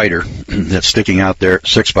the spider that's sticking out there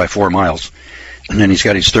 6 by 4 miles. And then he's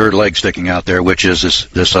got his third leg sticking out there, which is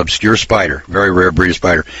this obscure spider, very rare breed of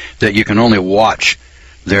spider, that you can only watch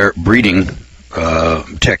their breeding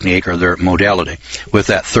technique or their modality with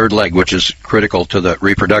that third leg, which is critical to the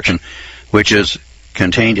reproduction, which is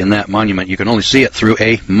contained in that monument. You can only see it through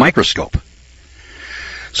a microscope.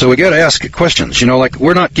 So we got to ask questions, like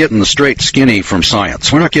we're not getting the straight skinny from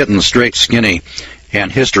science. We're not getting the straight skinny and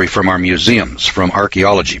history from our museums, from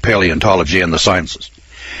archaeology, paleontology, and the sciences.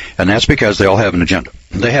 And that's because they all have an agenda.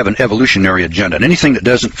 They have an evolutionary agenda. And anything that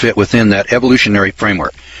doesn't fit within that evolutionary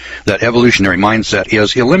framework, that evolutionary mindset,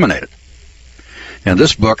 is eliminated. And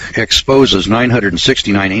this book exposes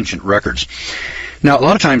 969 ancient records. Now, a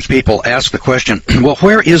lot of times people ask the question, well,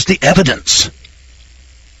 where is the evidence?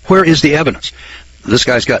 Where is the evidence? This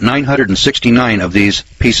guy's got 969 of these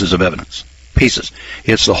pieces of evidence. Pieces.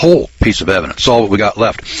 It's the whole piece of evidence. It's all what we got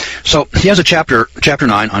left. So he has a chapter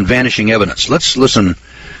 9 on vanishing evidence. Let's listen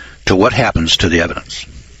to what happens to the evidence.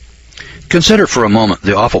 Consider for a moment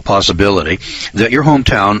the awful possibility that your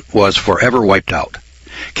hometown was forever wiped out.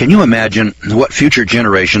 Can you imagine what future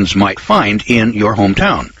generations might find in your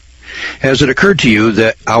hometown? Has it occurred to you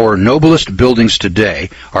that our noblest buildings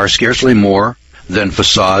today are scarcely more than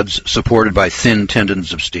facades supported by thin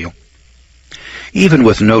tendons of steel? Even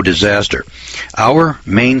with no disaster, our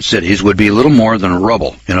main cities would be little more than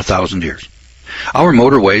rubble in 1,000 years. Our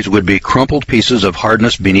motorways would be crumpled pieces of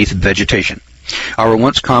hardness beneath vegetation. Our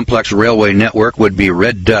once complex railway network would be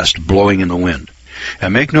red dust blowing in the wind.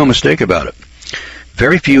 And make no mistake about it,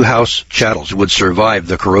 very few house chattels would survive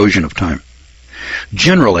the corrosion of time.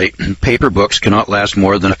 Generally, paper books cannot last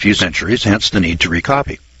more than a few centuries, hence the need to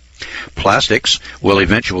recopy. Plastics will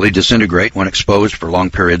eventually disintegrate when exposed for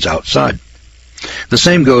long periods outside. The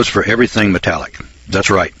same goes for everything metallic.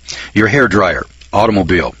 That's right. Your hairdryer,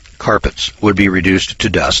 automobile, carpets would be reduced to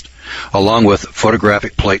dust, along with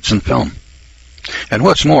photographic plates and film. And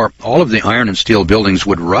what's more, all of the iron and steel buildings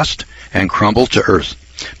would rust and crumble to earth.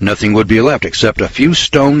 Nothing would be left except a few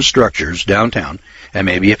stone structures downtown and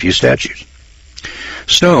maybe a few statues.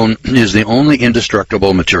 Stone is the only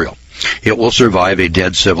indestructible material. It will survive a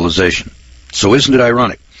dead civilization. So isn't it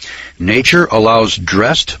ironic? Nature allows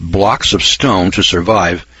dressed blocks of stone to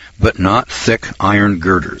survive, but not thick iron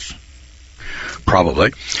girders.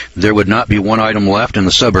 Probably, there would not be one item left in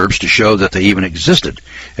the suburbs to show that they even existed,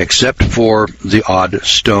 except for the odd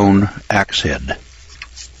stone axe head.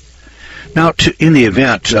 Now, in the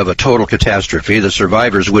event of a total catastrophe, the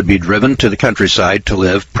survivors would be driven to the countryside to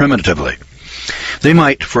live primitively. They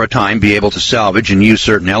might, for a time, be able to salvage and use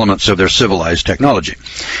certain elements of their civilized technology.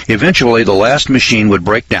 Eventually, the last machine would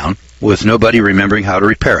break down, with nobody remembering how to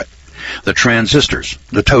repair it. The transistors,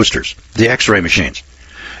 the toasters, the X-ray machines.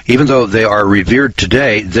 Even though they are revered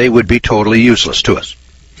today, they would be totally useless to us.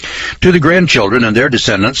 To the grandchildren and their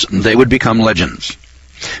descendants, they would become legends.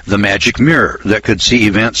 The magic mirror that could see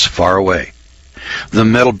events far away. The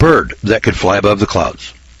metal bird that could fly above the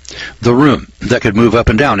clouds. The room that could move up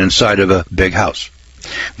and down inside of a big house.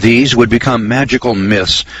 These would become magical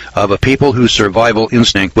myths of a people whose survival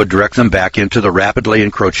instinct would direct them back into the rapidly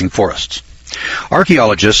encroaching forests.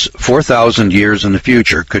 Archaeologists 4,000 years in the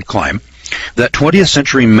future could claim that 20th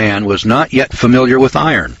century man was not yet familiar with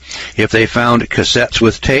iron. If they found cassettes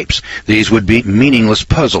with tapes, these would be meaningless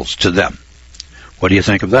puzzles to them. What do you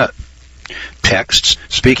think of that? Texts,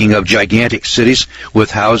 speaking of gigantic cities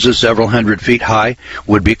with houses several hundred feet high,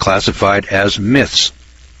 would be classified as myths.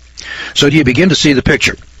 So do you begin to see the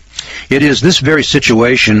picture? It is this very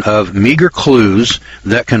situation of meager clues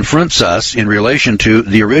that confronts us in relation to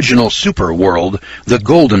the original super world, the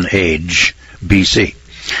Golden Age, BC.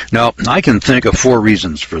 Now, I can think of 4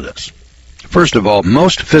 reasons for this. First of all,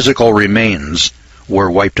 most physical remains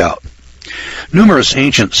were wiped out. Numerous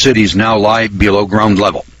ancient cities now lie below ground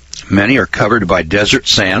level. Many are covered by desert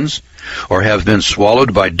sands or have been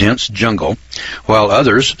swallowed by dense jungle, while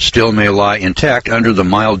others still may lie intact under the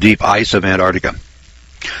mile-deep ice of Antarctica.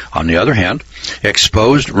 On the other hand,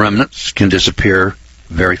 exposed remnants can disappear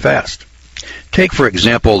very fast. Take, for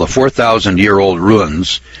example, the 4,000-year-old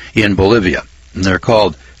ruins in Bolivia. They're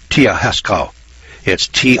called Tiahuanaco. It's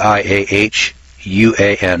Tiahuanaco.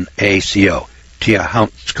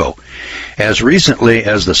 Tiahuanaco. As recently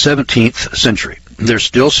as the 17th century, there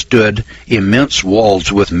still stood immense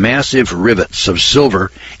walls with massive rivets of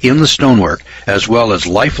silver in the stonework, as well as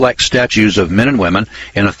lifelike statues of men and women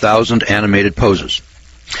in 1,000 animated poses.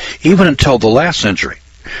 Even until the last century,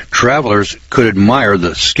 travelers could admire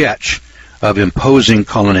the sketch of imposing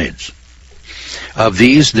colonnades. Of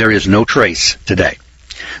these, there is no trace today.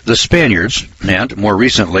 The Spaniards, and more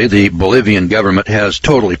recently the Bolivian government, has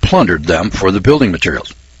totally plundered them for the building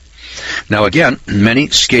materials. Now again, many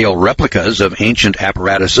scale replicas of ancient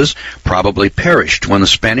apparatuses probably perished when the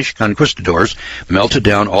Spanish conquistadors melted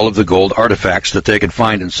down all of the gold artifacts that they could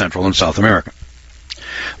find in Central and South America.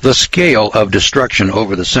 The scale of destruction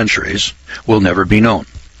over the centuries will never be known.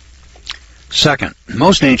 Second,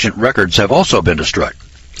 most ancient records have also been destroyed.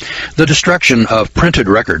 The destruction of printed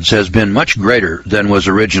records has been much greater than was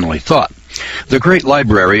originally thought. The Great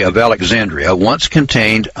Library of Alexandria once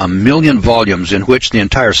contained 1 million volumes in which the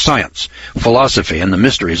entire science, philosophy, and the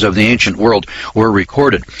mysteries of the ancient world were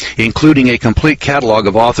recorded, including a complete catalog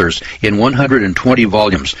of authors in 120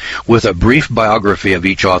 volumes, with a brief biography of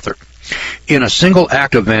each author. In a single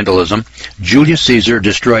act of vandalism, Julius Caesar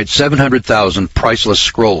destroyed 700,000 priceless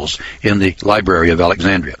scrolls in the Library of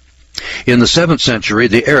Alexandria. In the 7th century,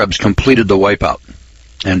 the Arabs completed the wipeout.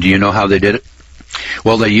 And do you know how they did it?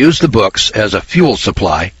 Well, they used the books as a fuel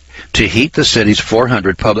supply to heat the city's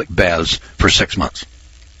 400 public baths for 6 months.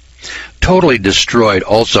 Totally destroyed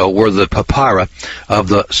also were the papyri of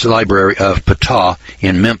the Library of Ptah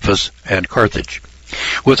in Memphis and Carthage.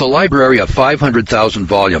 With a library of 500,000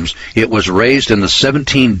 volumes, it was razed in the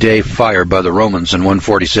 17-day fire by the Romans in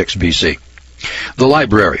 146 BC. The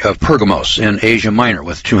Library of Pergamos in Asia Minor,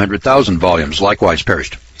 with 200,000 volumes, likewise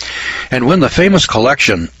perished. And when the famous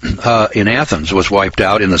collection in Athens was wiped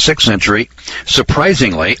out in the 6th century,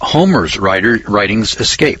 surprisingly, Homer's writings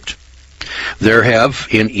escaped. There have,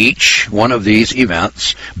 in each one of these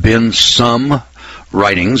events, been some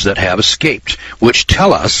writings that have escaped, which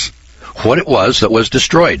tell us what it was that was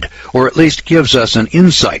destroyed, or at least gives us an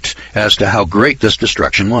insight as to how great this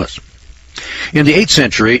destruction was. In the 8th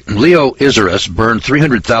century, Leo Isarus burned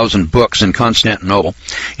 300,000 books in Constantinople.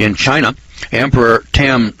 In China, Emperor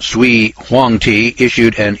Tam Sui Huangti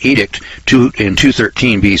issued an edict in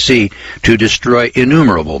 213 BC to destroy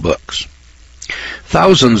innumerable books.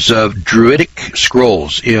 Thousands of Druidic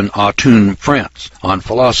scrolls in Autun, France, on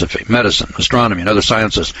philosophy, medicine, astronomy, and other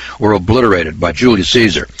sciences were obliterated by Julius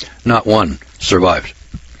Caesar. Not one survived.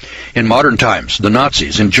 In modern times, the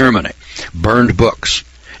Nazis in Germany burned books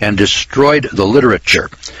and destroyed the literature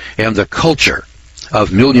and the culture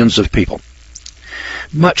of millions of people.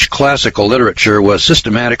 Much classical literature was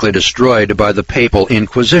systematically destroyed by the Papal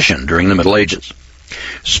Inquisition during the Middle Ages.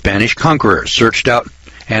 Spanish conquerors searched out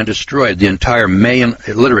and destroyed the entire Mayan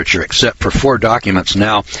literature except for 4 documents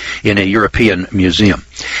now in a European museum.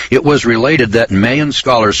 It was related that Mayan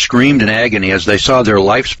scholars screamed in agony as they saw their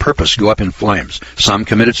life's purpose go up in flames. Some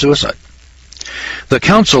committed suicide. The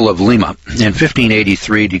Council of Lima in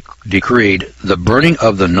 1583 decreed the burning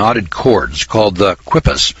of the knotted cords called the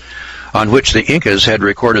quipus, on which the Incas had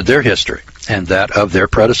recorded their history and that of their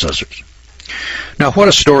predecessors. Now, what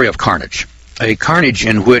a story of carnage. A carnage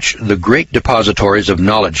in which the great depositories of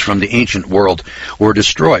knowledge from the ancient world were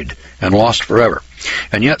destroyed and lost forever.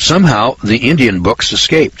 And yet somehow the Indian books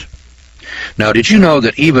escaped. Now, did you know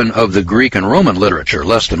that even of the Greek and Roman literature,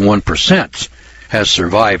 less than 1% has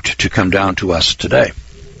survived to come down to us today?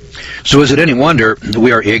 So is it any wonder that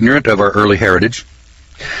we are ignorant of our early heritage?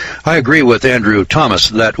 I agree with Andrew Thomas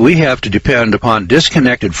that we have to depend upon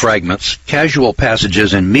disconnected fragments, casual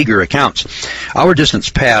passages, and meager accounts. Our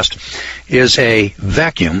distant past is a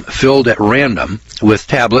vacuum filled at random with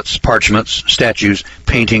tablets, parchments, statues,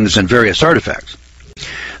 paintings, and various artifacts.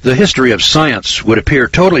 The history of science would appear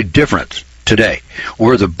totally different today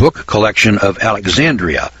were the book collection of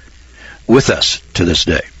Alexandria with us to this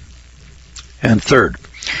day. And third,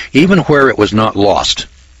 even where it was not lost,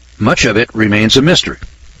 much of it remains a mystery.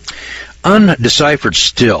 Undeciphered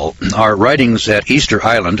still are writings at Easter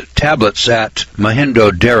Island, tablets at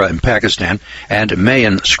Mohenjo-Daro in Pakistan, and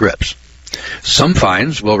Mayan scripts. Some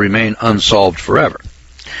finds will remain unsolved forever.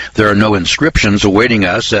 There are no inscriptions awaiting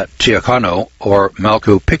us at Tiakano or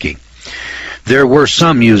Malku Piki. There were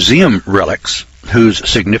some museum relics whose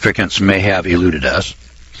significance may have eluded us.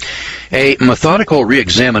 A methodical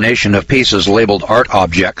re-examination of pieces labeled art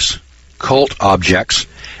objects, cult objects,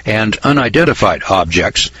 and unidentified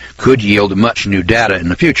objects could yield much new data in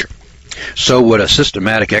the future. So would a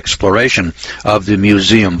systematic exploration of the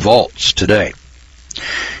museum vaults today.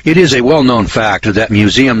 It is a well-known fact that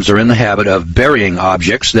museums are in the habit of burying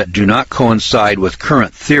objects that do not coincide with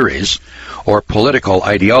current theories or political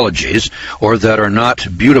ideologies, or that are not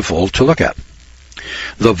beautiful to look at.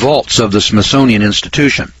 The vaults of the Smithsonian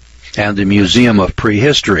Institution and the Museum of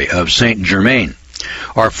Prehistory of Saint Germain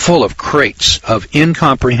are full of crates of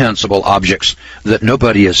incomprehensible objects that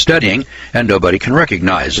nobody is studying and nobody can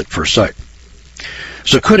recognize at first sight.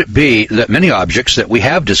 So could it be that many objects that we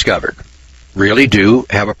have discovered really do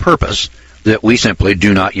have a purpose that we simply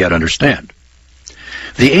do not yet understand?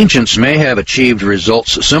 The ancients may have achieved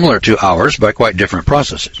results similar to ours by quite different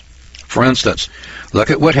processes. For instance,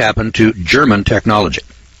 look at what happened to German technology.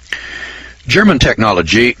 German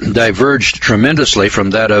technology diverged tremendously from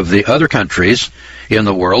that of the other countries in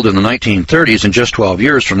the world in the 1930s in just 12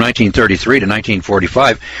 years, from 1933 to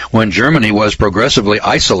 1945, when Germany was progressively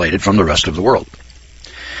isolated from the rest of the world.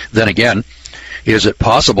 Then again, is it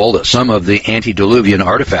possible that some of the antediluvian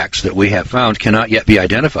artifacts that we have found cannot yet be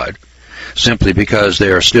identified, simply because they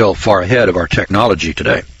are still far ahead of our technology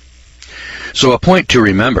today? So a point to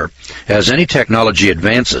remember, as any technology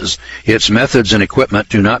advances, its methods and equipment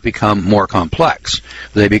do not become more complex,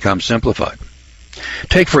 they become simplified.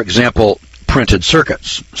 Take, for example, printed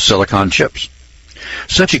circuits, silicon chips.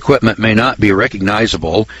 Such equipment may not be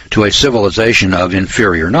recognizable to a civilization of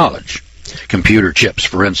inferior knowledge. Computer chips,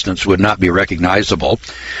 for instance, would not be recognizable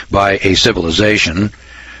by a civilization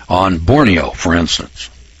on Borneo, for instance.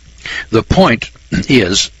 The point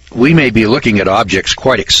is, we may be looking at objects,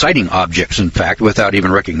 quite exciting objects, in fact, without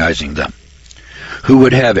even recognizing them. Who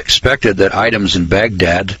would have expected that items in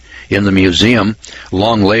Baghdad in the museum,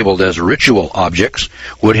 long labeled as ritual objects,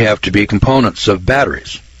 would have to be components of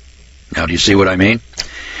batteries? Now, do you see what I mean?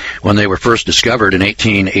 When they were first discovered in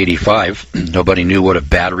 1885, nobody knew what a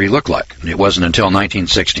battery looked like. It wasn't until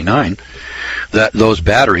 1969 that those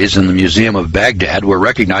batteries in the Museum of Baghdad were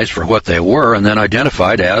recognized for what they were and then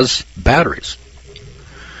identified as batteries.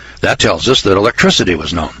 That tells us that electricity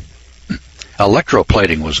was known.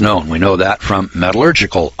 Electroplating was known. We know that from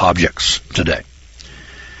metallurgical objects today.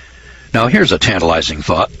 Now here's a tantalizing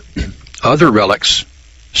thought. Other relics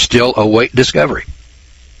still await discovery.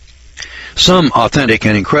 Some authentic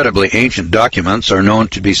and incredibly ancient documents are known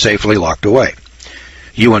to be safely locked away.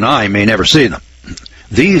 You and I may never see them.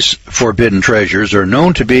 These forbidden treasures are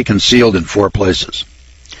known to be concealed in 4 places.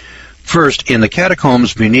 First, in the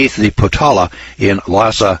catacombs beneath the Potala in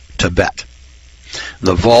Lhasa, Tibet.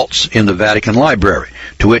 The vaults in the Vatican Library,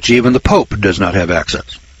 to which even the Pope does not have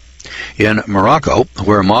access. In Morocco,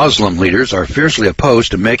 where Muslim leaders are fiercely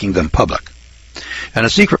opposed to making them public. And a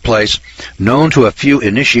secret place known to a few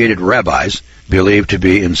initiated rabbis, believed to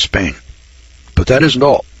be in Spain. But that isn't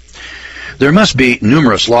all. There must be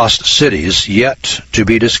numerous lost cities yet to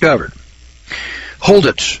be discovered. Hold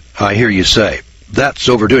it, I hear you say. That's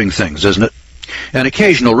overdoing things, isn't it? An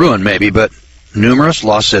occasional ruin, maybe, but numerous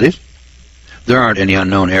lost cities? There aren't any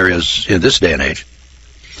unknown areas in this day and age.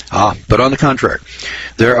 But on the contrary,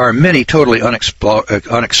 there are many totally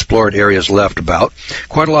unexplored areas left about.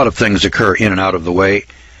 Quite a lot of things occur in and out of the way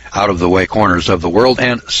corners of the world,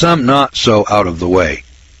 and some not so out of the way,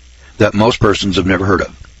 that most persons have never heard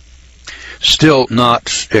of. Still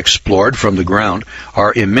not explored from the ground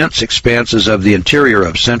are immense expanses of the interior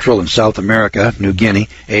of Central and South America, New Guinea,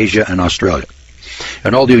 Asia, and Australia.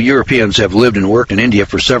 And although Europeans have lived and worked in India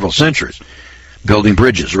for several centuries, building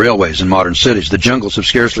bridges, railways, and modern cities, the jungles have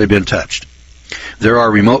scarcely been touched. There are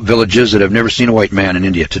remote villages that have never seen a white man in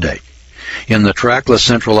India today. In the trackless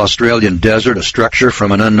Central Australian desert, a structure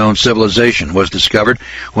from an unknown civilization was discovered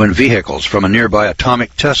when vehicles from a nearby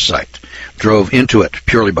atomic test site drove into it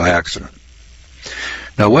purely by accident.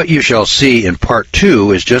 Now, what you shall see in Part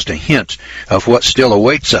 2 is just a hint of what still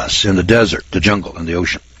awaits us in the desert, the jungle, and the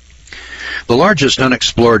ocean. The largest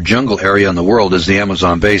unexplored jungle area in the world is the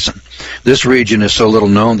Amazon Basin. This region is so little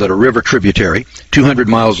known that a river tributary, 200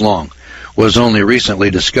 miles long, was only recently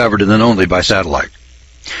discovered, and then only by satellite.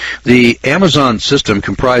 The Amazon system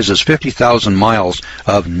comprises 50,000 miles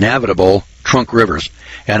of navigable trunk rivers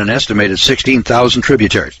and an estimated 16,000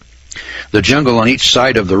 tributaries. The jungle on each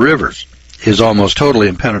side of the rivers is almost totally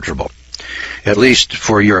impenetrable, at least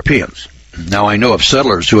for Europeans. Now, I know of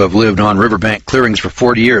settlers who have lived on riverbank clearings for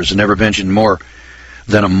 40 years and never ventured more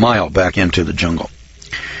than a mile back into the jungle.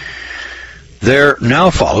 There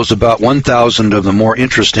now follows about 1,000 of the more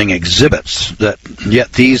interesting exhibits,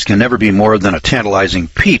 yet these can never be more than a tantalizing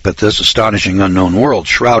peep at this astonishing unknown world,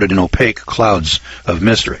 shrouded in opaque clouds of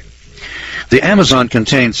mystery. The Amazon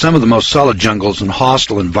contains some of the most solid jungles and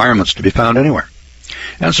hostile environments to be found anywhere.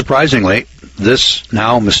 And surprisingly, this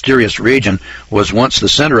now mysterious region was once the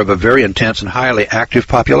center of a very intense and highly active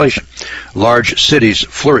population. Large cities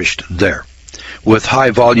flourished there, with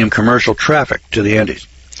high-volume commercial traffic to the Andes.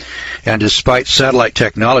 And despite satellite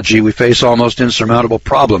technology, we face almost insurmountable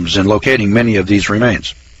problems in locating many of these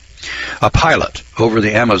remains. A pilot over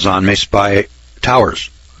the Amazon may spy towers,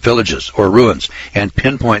 villages, or ruins and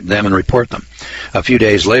pinpoint them and report them. A few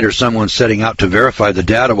days later, someone setting out to verify the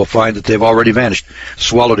data will find that they've already vanished,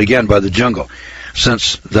 swallowed again by the jungle,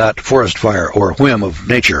 since that forest fire or whim of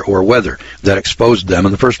nature or weather that exposed them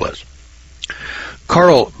in the first place.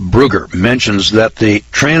 Karl Brugger mentions that the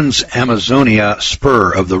Trans-Amazonia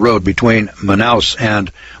spur of the road between Manaus and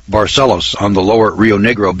Barcelos on the lower Rio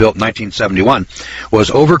Negro, built in 1971, was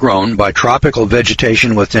overgrown by tropical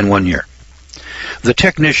vegetation within 1 year. The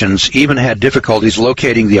technicians even had difficulties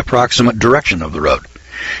locating the approximate direction of the road.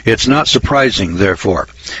 It's not surprising, therefore,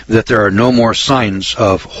 that there are no more signs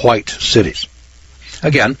of white cities.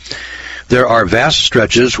 Again, there are vast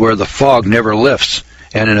stretches where the fog never lifts,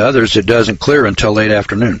 and in others it doesn't clear until late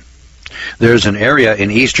afternoon. There's an area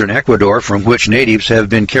in eastern Ecuador from which natives have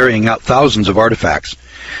been carrying out thousands of artifacts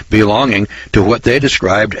belonging to what they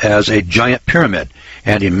described as a giant pyramid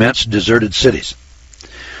and immense deserted cities.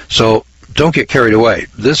 So don't get carried away.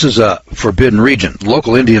 This is a forbidden region.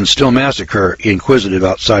 Local Indians still massacre inquisitive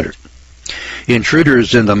outsiders.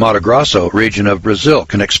 Intruders in the Mato Grosso region of Brazil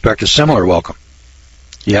can expect a similar welcome.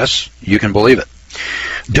 Yes, you can believe it.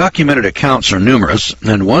 Documented accounts are numerous,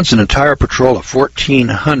 and once an entire patrol of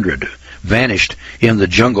 1,400 vanished in the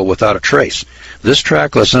jungle without a trace. This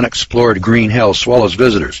trackless, unexplored green hell swallows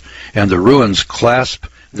visitors, and the ruins clasp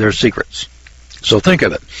their secrets. So think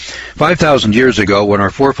of it. 5,000 years ago, when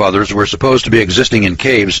our forefathers were supposed to be existing in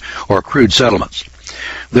caves or crude settlements,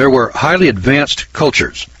 there were highly advanced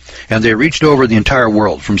cultures, and they reached over the entire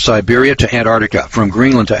world, from Siberia to Antarctica, from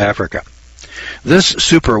Greenland to Africa. This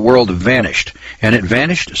super world vanished, and it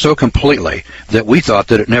vanished so completely that we thought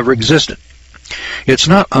that it never existed. It's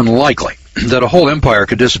not unlikely that a whole empire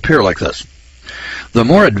could disappear like this. The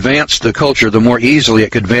more advanced the culture, the more easily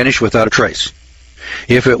it could vanish without a trace.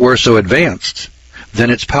 If it were so advanced, then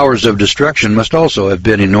its powers of destruction must also have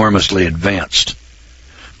been enormously advanced.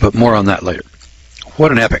 But more on that later.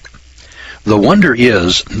 What an epic. The wonder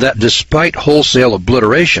is that despite wholesale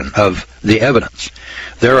obliteration of the evidence,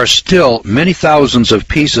 there are still many thousands of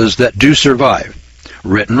pieces that do survive,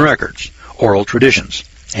 written records, oral traditions,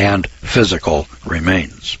 and physical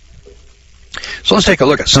remains. So let's take a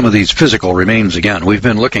look at some of these physical remains again. We've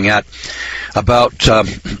been looking at about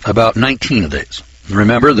 19 of these.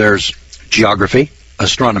 Remember, there's geography,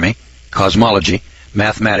 astronomy, cosmology,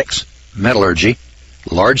 mathematics, metallurgy,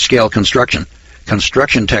 large-scale construction,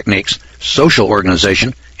 construction techniques, social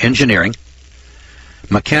organization, engineering,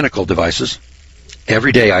 mechanical devices,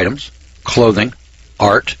 everyday items, clothing,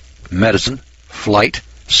 art, medicine, flight,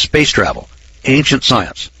 space travel, ancient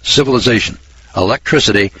science, civilization,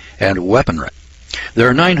 electricity, and weaponry. There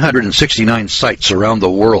are 969 sites around the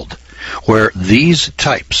world where these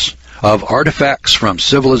types of artifacts from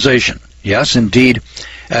civilization, yes, indeed,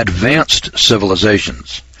 advanced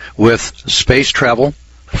civilizations, with space travel,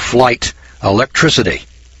 flight, electricity,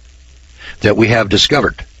 that we have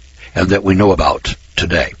discovered and that we know about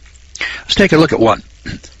today. Let's take a look at one.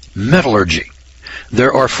 Metallurgy.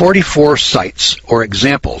 There are 44 sites or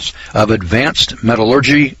examples of advanced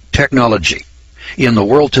metallurgy technology in the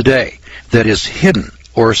world today that is hidden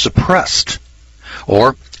or suppressed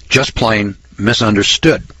or just plain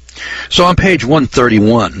misunderstood. So on page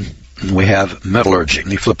 131, we have metallurgy. Let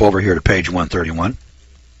me flip over here to page 131.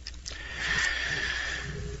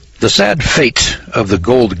 The Sad Fate of the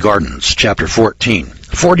Gold Gardens, chapter 14.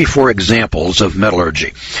 44 examples of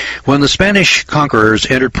metallurgy. When the Spanish conquerors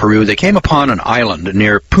entered Peru, they came upon an island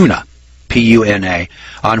near Puna, P-U-N-A,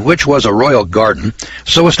 on which was a royal garden,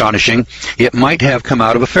 so astonishing it might have come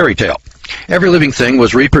out of a fairy tale. Every living thing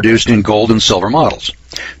was reproduced in gold and silver models.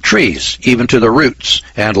 Trees, even to the roots,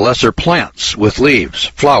 and lesser plants with leaves,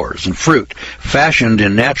 flowers, and fruit, fashioned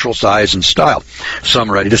in natural size and style,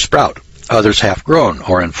 some ready to sprout, others half-grown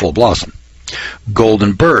or in full blossom.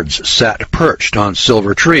 Golden birds sat perched on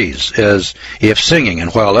silver trees, as if singing,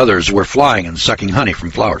 and while others were flying and sucking honey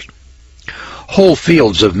from flowers. Whole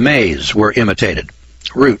fields of maize were imitated,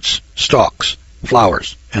 roots, stalks,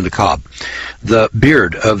 flowers, and the cob. The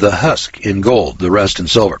beard of the husk in gold, the rest in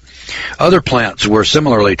silver. Other plants were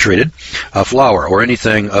similarly treated. A flower or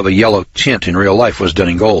anything of a yellow tint in real life was done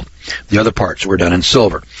in gold. The other parts were done in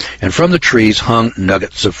silver. And from the trees hung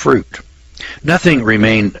nuggets of fruit. Nothing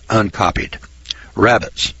remained uncopied.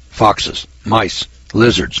 Rabbits, foxes, mice,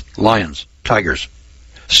 lizards, lions, tigers,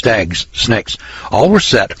 stags, snakes, all were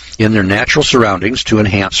set in their natural surroundings to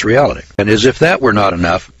enhance reality. And as if that were not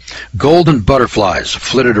enough, golden butterflies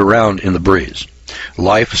flitted around in the breeze.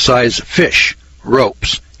 Life-size fish,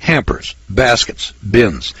 ropes, hampers, baskets,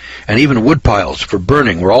 bins, and even wood piles for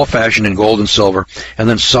burning were all fashioned in gold and silver and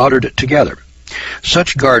then soldered together.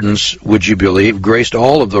 Such gardens, would you believe, graced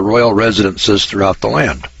all of the royal residences throughout the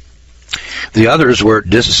land. The others were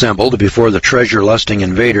disassembled before the treasure-lusting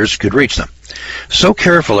invaders could reach them. So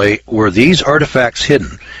carefully were these artifacts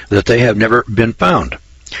hidden that they have never been found.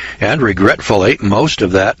 And regretfully, most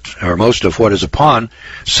of what is upon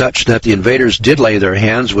such that the invaders did lay their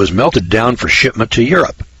hands was melted down for shipment to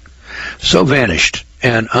Europe. So vanished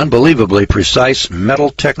an unbelievably precise metal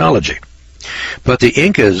technology. But the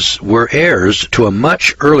Incas were heirs to a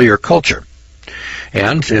much earlier culture.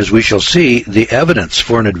 And, as we shall see, the evidence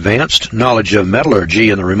for an advanced knowledge of metallurgy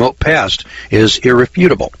in the remote past is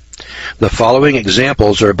irrefutable. The following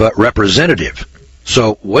examples are but representative,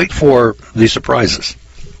 so wait for the surprises.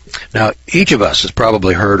 Now, each of us has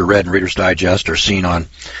probably heard or read in Reader's Digest or seen on,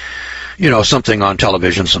 something on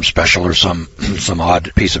television, some special or some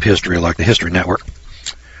odd piece of history like the History Network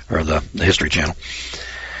or the History Channel.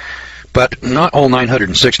 But not all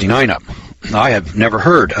 969 of them. I have never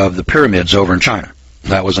heard of the pyramids over in China.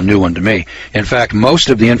 That was a new one to me. In fact, most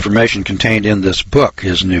of the information contained in this book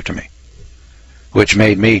is new to me, which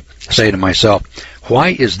made me say to myself, why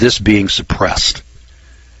is this being suppressed?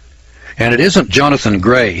 And it isn't Jonathan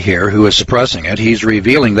Gray here who is suppressing it. He's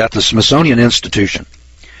revealing that the Smithsonian Institution,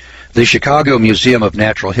 the Chicago Museum of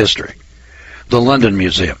Natural History, the London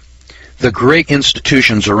Museum, the great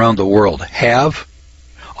institutions around the world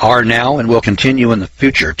are now, and will continue in the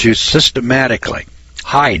future to systematically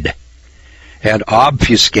hide and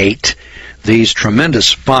obfuscate these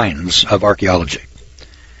tremendous finds of archaeology.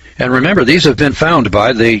 And remember, these have been found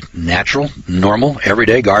by the natural, normal,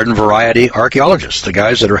 everyday garden variety archaeologists, the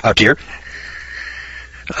guys that are out here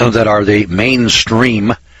that are the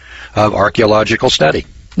mainstream of archaeological study.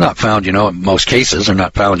 Not found, in most cases, are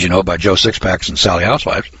not found, by Joe Sixpacks and Sally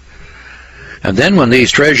Housewives. And then when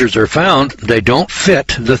these treasures are found, they don't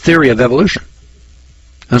fit the theory of evolution.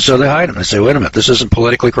 And so they hide them. They say, wait a minute, this isn't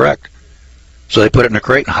politically correct. So they put it in a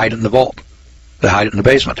crate and hide it in the vault. They hide it in the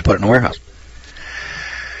basement. They put it in a warehouse.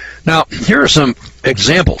 Now, here are some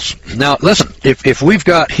examples. Now, listen, if we've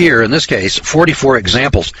got here, in this case, 44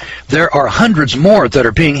 examples, there are hundreds more that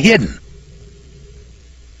are being hidden.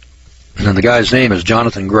 And the guy's name is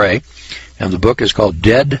Jonathan Gray, and the book is called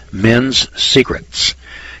Dead Men's Secrets.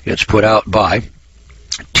 It's put out by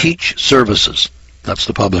Teach Services. That's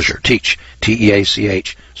the publisher. Teach,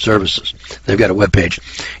 T-E-A-C-H, Services. They've got a webpage.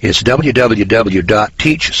 It's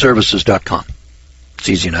www.teachservices.com. It's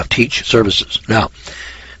easy enough. Teach Services. Now,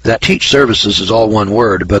 that Teach Services is all one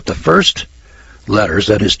word, but the first letters,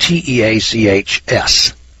 that is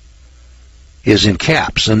T-E-A-C-H-S, is in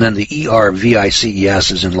caps, and then the E-R-V-I-C-E-S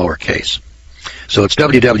is in lowercase. So it's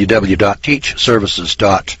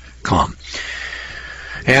www.teachservices.com.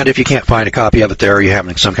 And if you can't find a copy of it there, or you're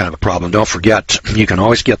having some kind of a problem, don't forget, you can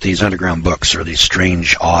always get these underground books, or these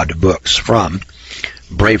strange, odd books, from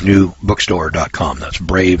bravenewbookstore.com. That's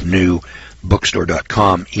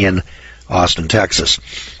bravenewbookstore.com in Austin, Texas.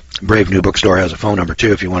 Brave New Bookstore has a phone number,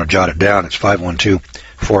 too, if you want to jot it down. It's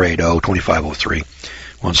 512-480-2503.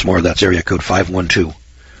 Once more, that's area code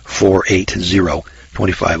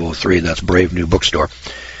 512-480-2503. That's Brave New Bookstore.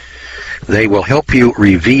 They will help you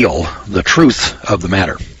reveal the truth of the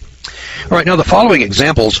matter. All right, now the following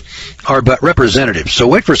examples are but representatives, so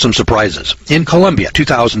wait for some surprises. In Colombia,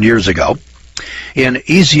 2,000 years ago, in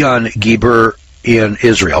Ezion-Geber in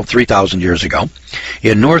Israel, 3,000 years ago,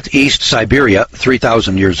 in northeast Siberia,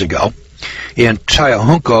 3,000 years ago, in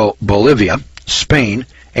Tiahuanaco, Bolivia, Spain,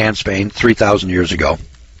 3,000 years ago,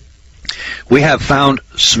 we have found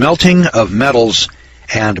smelting of metals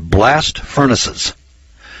and blast furnaces.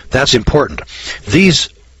 That's important. These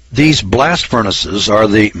blast furnaces are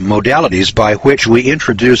the modalities by which we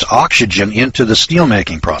introduce oxygen into the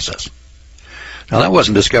steel-making process. Now, that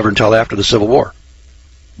wasn't discovered until after the Civil War.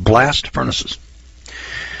 Blast furnaces.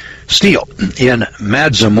 Steel. In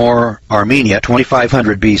Madzimor, Armenia,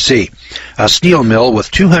 2500 BC, a steel mill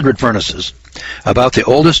with 200 furnaces, about the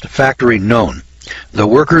oldest factory known. The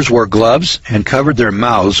workers wore gloves and covered their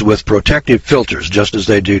mouths with protective filters, just as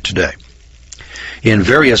they do today. In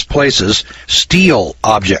various places, steel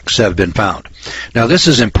objects have been found. Now this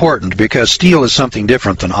is important because steel is something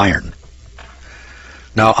different than iron.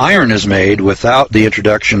 Now iron is made without the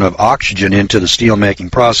introduction of oxygen into the steel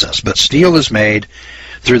making process, but steel is made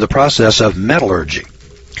through the process of metallurgy.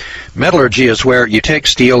 Metallurgy is where you take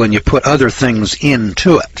steel and you put other things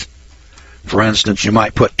into it. For instance, you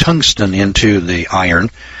might put tungsten into the iron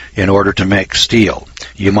in order to make steel.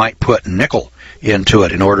 You might put nickel into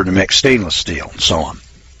it in order to make stainless steel, and so on.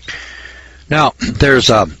 Now, there's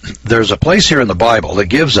a place here in the Bible that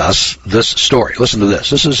gives us this story. Listen to this.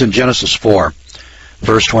 This is in Genesis 4,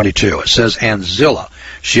 verse 22. It says, "And Zillah,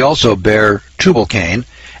 she also bare Tubal-Cain,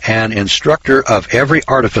 an instructor of every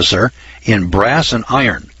artificer in brass and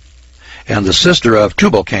iron. And the sister of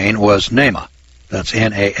Tubal-Cain was Naamah." That's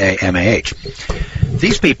N-A-A-M-A-H.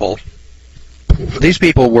 These people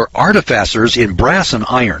were artificers in brass and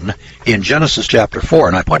iron in Genesis chapter 4.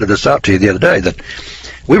 And I pointed this out to you the other day, that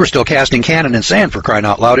we were still casting cannon and sand, for crying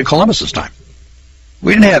out loud, in Columbus's time.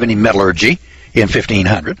 We didn't have any metallurgy in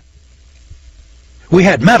 1500. We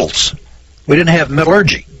had metals. We didn't have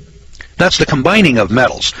metallurgy. That's the combining of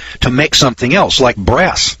metals to make something else, like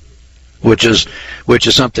brass, which is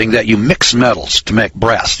something that you mix metals to make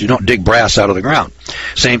brass. You don't dig brass out of the ground.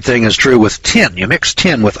 Same thing is true with tin. You mix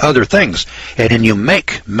tin with other things, and then you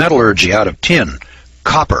make metallurgy out of tin,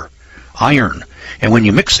 copper, iron. And when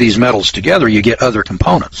you mix these metals together, you get other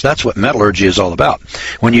components. That's what metallurgy is all about.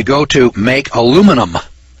 When you go to make aluminum,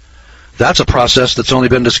 that's a process that's only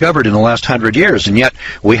been discovered in the last 100 years, and yet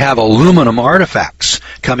we have aluminum artifacts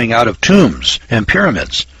coming out of tombs and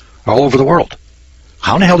pyramids all over the world.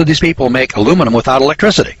 How in the hell did these people make aluminum without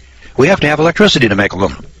electricity? We have to have electricity to make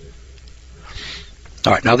aluminum.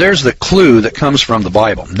 All right, now there's the clue that comes from the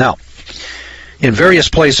Bible. Now, in various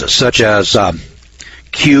places, such as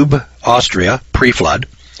Cube, Austria, pre-flood,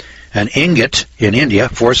 an ingot in India,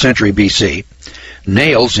 4th century BC,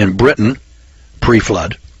 nails in Britain,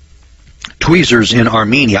 pre-flood, tweezers in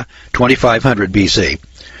Armenia, 2500 BC,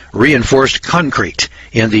 reinforced concrete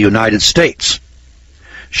in the United States,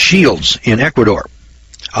 shields in Ecuador,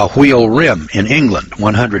 a wheel rim in England,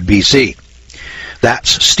 100 BC.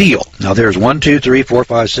 That's steel. Now there's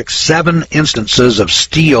 7 instances of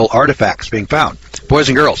steel artifacts being found. Boys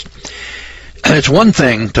and girls, it's one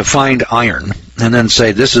thing to find iron and then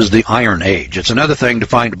say this is the Iron Age. It's another thing to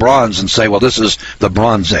find bronze and say, well, this is the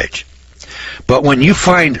Bronze Age. But when you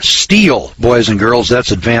find steel, boys and girls,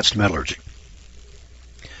 that's advanced metallurgy.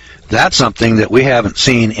 That's something that we haven't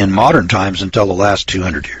seen in modern times until the last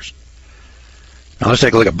 200 years. Now let's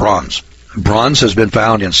take a look at bronze. Bronze has been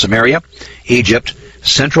found in Samaria, Egypt,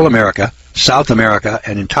 Central America, South America,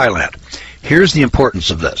 and in Thailand. Here's the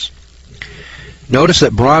importance of this. Notice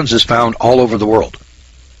that bronze is found all over the world.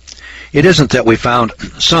 It isn't that we found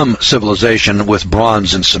some civilization with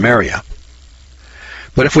bronze in Samaria.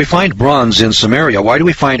 But if we find bronze in Samaria, why do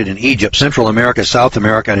we find it in Egypt, Central America, South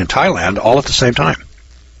America, and in Thailand all at the same time?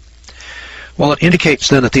 Well, it indicates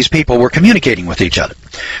then that these people were communicating with each other.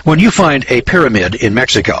 When you find a pyramid in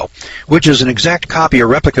Mexico, which is an exact copy or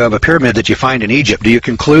replica of a pyramid that you find in Egypt, do you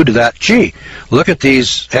conclude that, gee, look at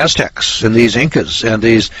these Aztecs and these Incas and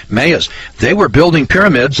these Mayas. They were building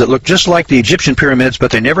pyramids that looked just like the Egyptian pyramids,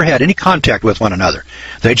 but they never had any contact with one another.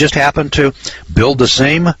 They just happened to build the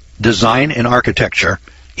same design and architecture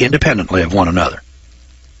independently of one another.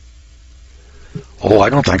 Oh,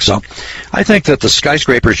 I don't think so. I think that the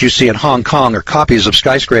skyscrapers you see in Hong Kong are copies of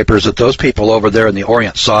skyscrapers that those people over there in the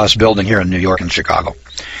Orient saw us building here in New York and Chicago.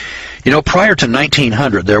 You know, prior to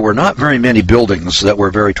 1900, there were not very many buildings that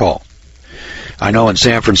were very tall. I know in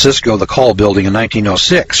San Francisco, the Call building in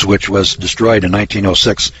 1906, which was destroyed in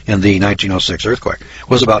 1906 in the 1906 earthquake,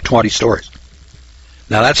 was about 20 stories.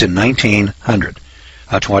 Now that's in 1900,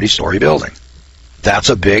 a 20-story building. That's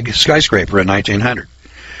a big skyscraper in 1900.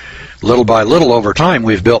 Little by little over time,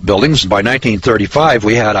 we've built buildings. By 1935,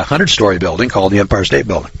 we had a 100-story building called the Empire State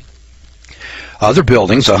Building. Other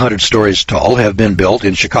buildings, 100 stories tall, have been built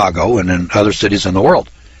in Chicago and in other cities in the world,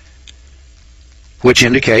 which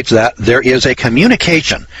indicates that there is a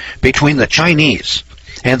communication between the Chinese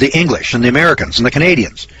and the English and the Americans and the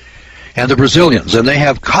Canadians and the Brazilians, and they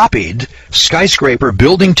have copied skyscraper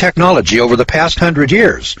building technology over the past 100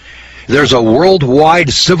 years. There's a worldwide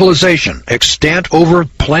civilization extant over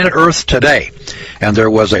planet Earth today, and there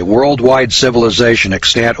was a worldwide civilization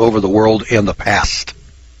extant over the world in the past.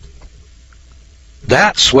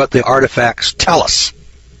 That's what the artifacts tell us.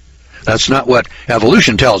 That's not what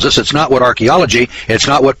evolution tells us. It's not what archaeology, it's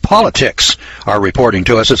not what politics are reporting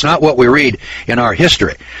to us. It's not what we read in our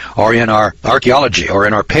history or in our archaeology or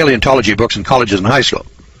in our paleontology books in colleges and high school.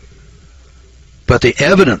 But the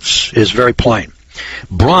evidence is very plain.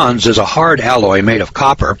 Bronze is a hard alloy made of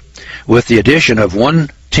copper with the addition of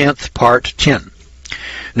 1/10 part tin.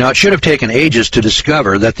 Now, it should have taken ages to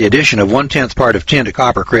discover that the addition of 1/10 part of tin to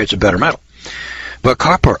copper creates a better metal. But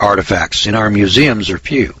copper artifacts in our museums are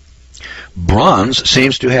few. Bronze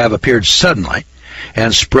seems to have appeared suddenly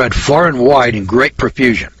and spread far and wide in great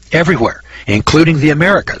profusion, everywhere, including the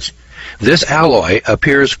Americas. This alloy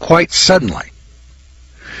appears quite suddenly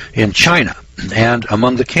in China and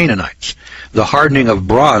among the Canaanites. The hardening of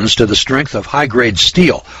bronze to the strength of high-grade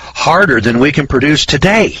steel, harder than we can produce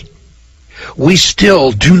today. We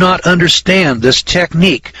still do not understand this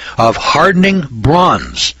technique of hardening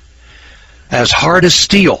bronze as hard as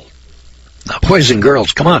steel. Now, boys and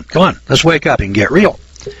girls, come on, let's wake up and get real.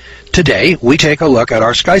 Today, we take a look at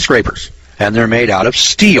our skyscrapers, and they're made out of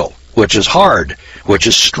steel, which is hard, which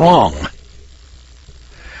is strong.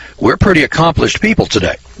 We're pretty accomplished people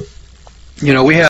today. You know, we have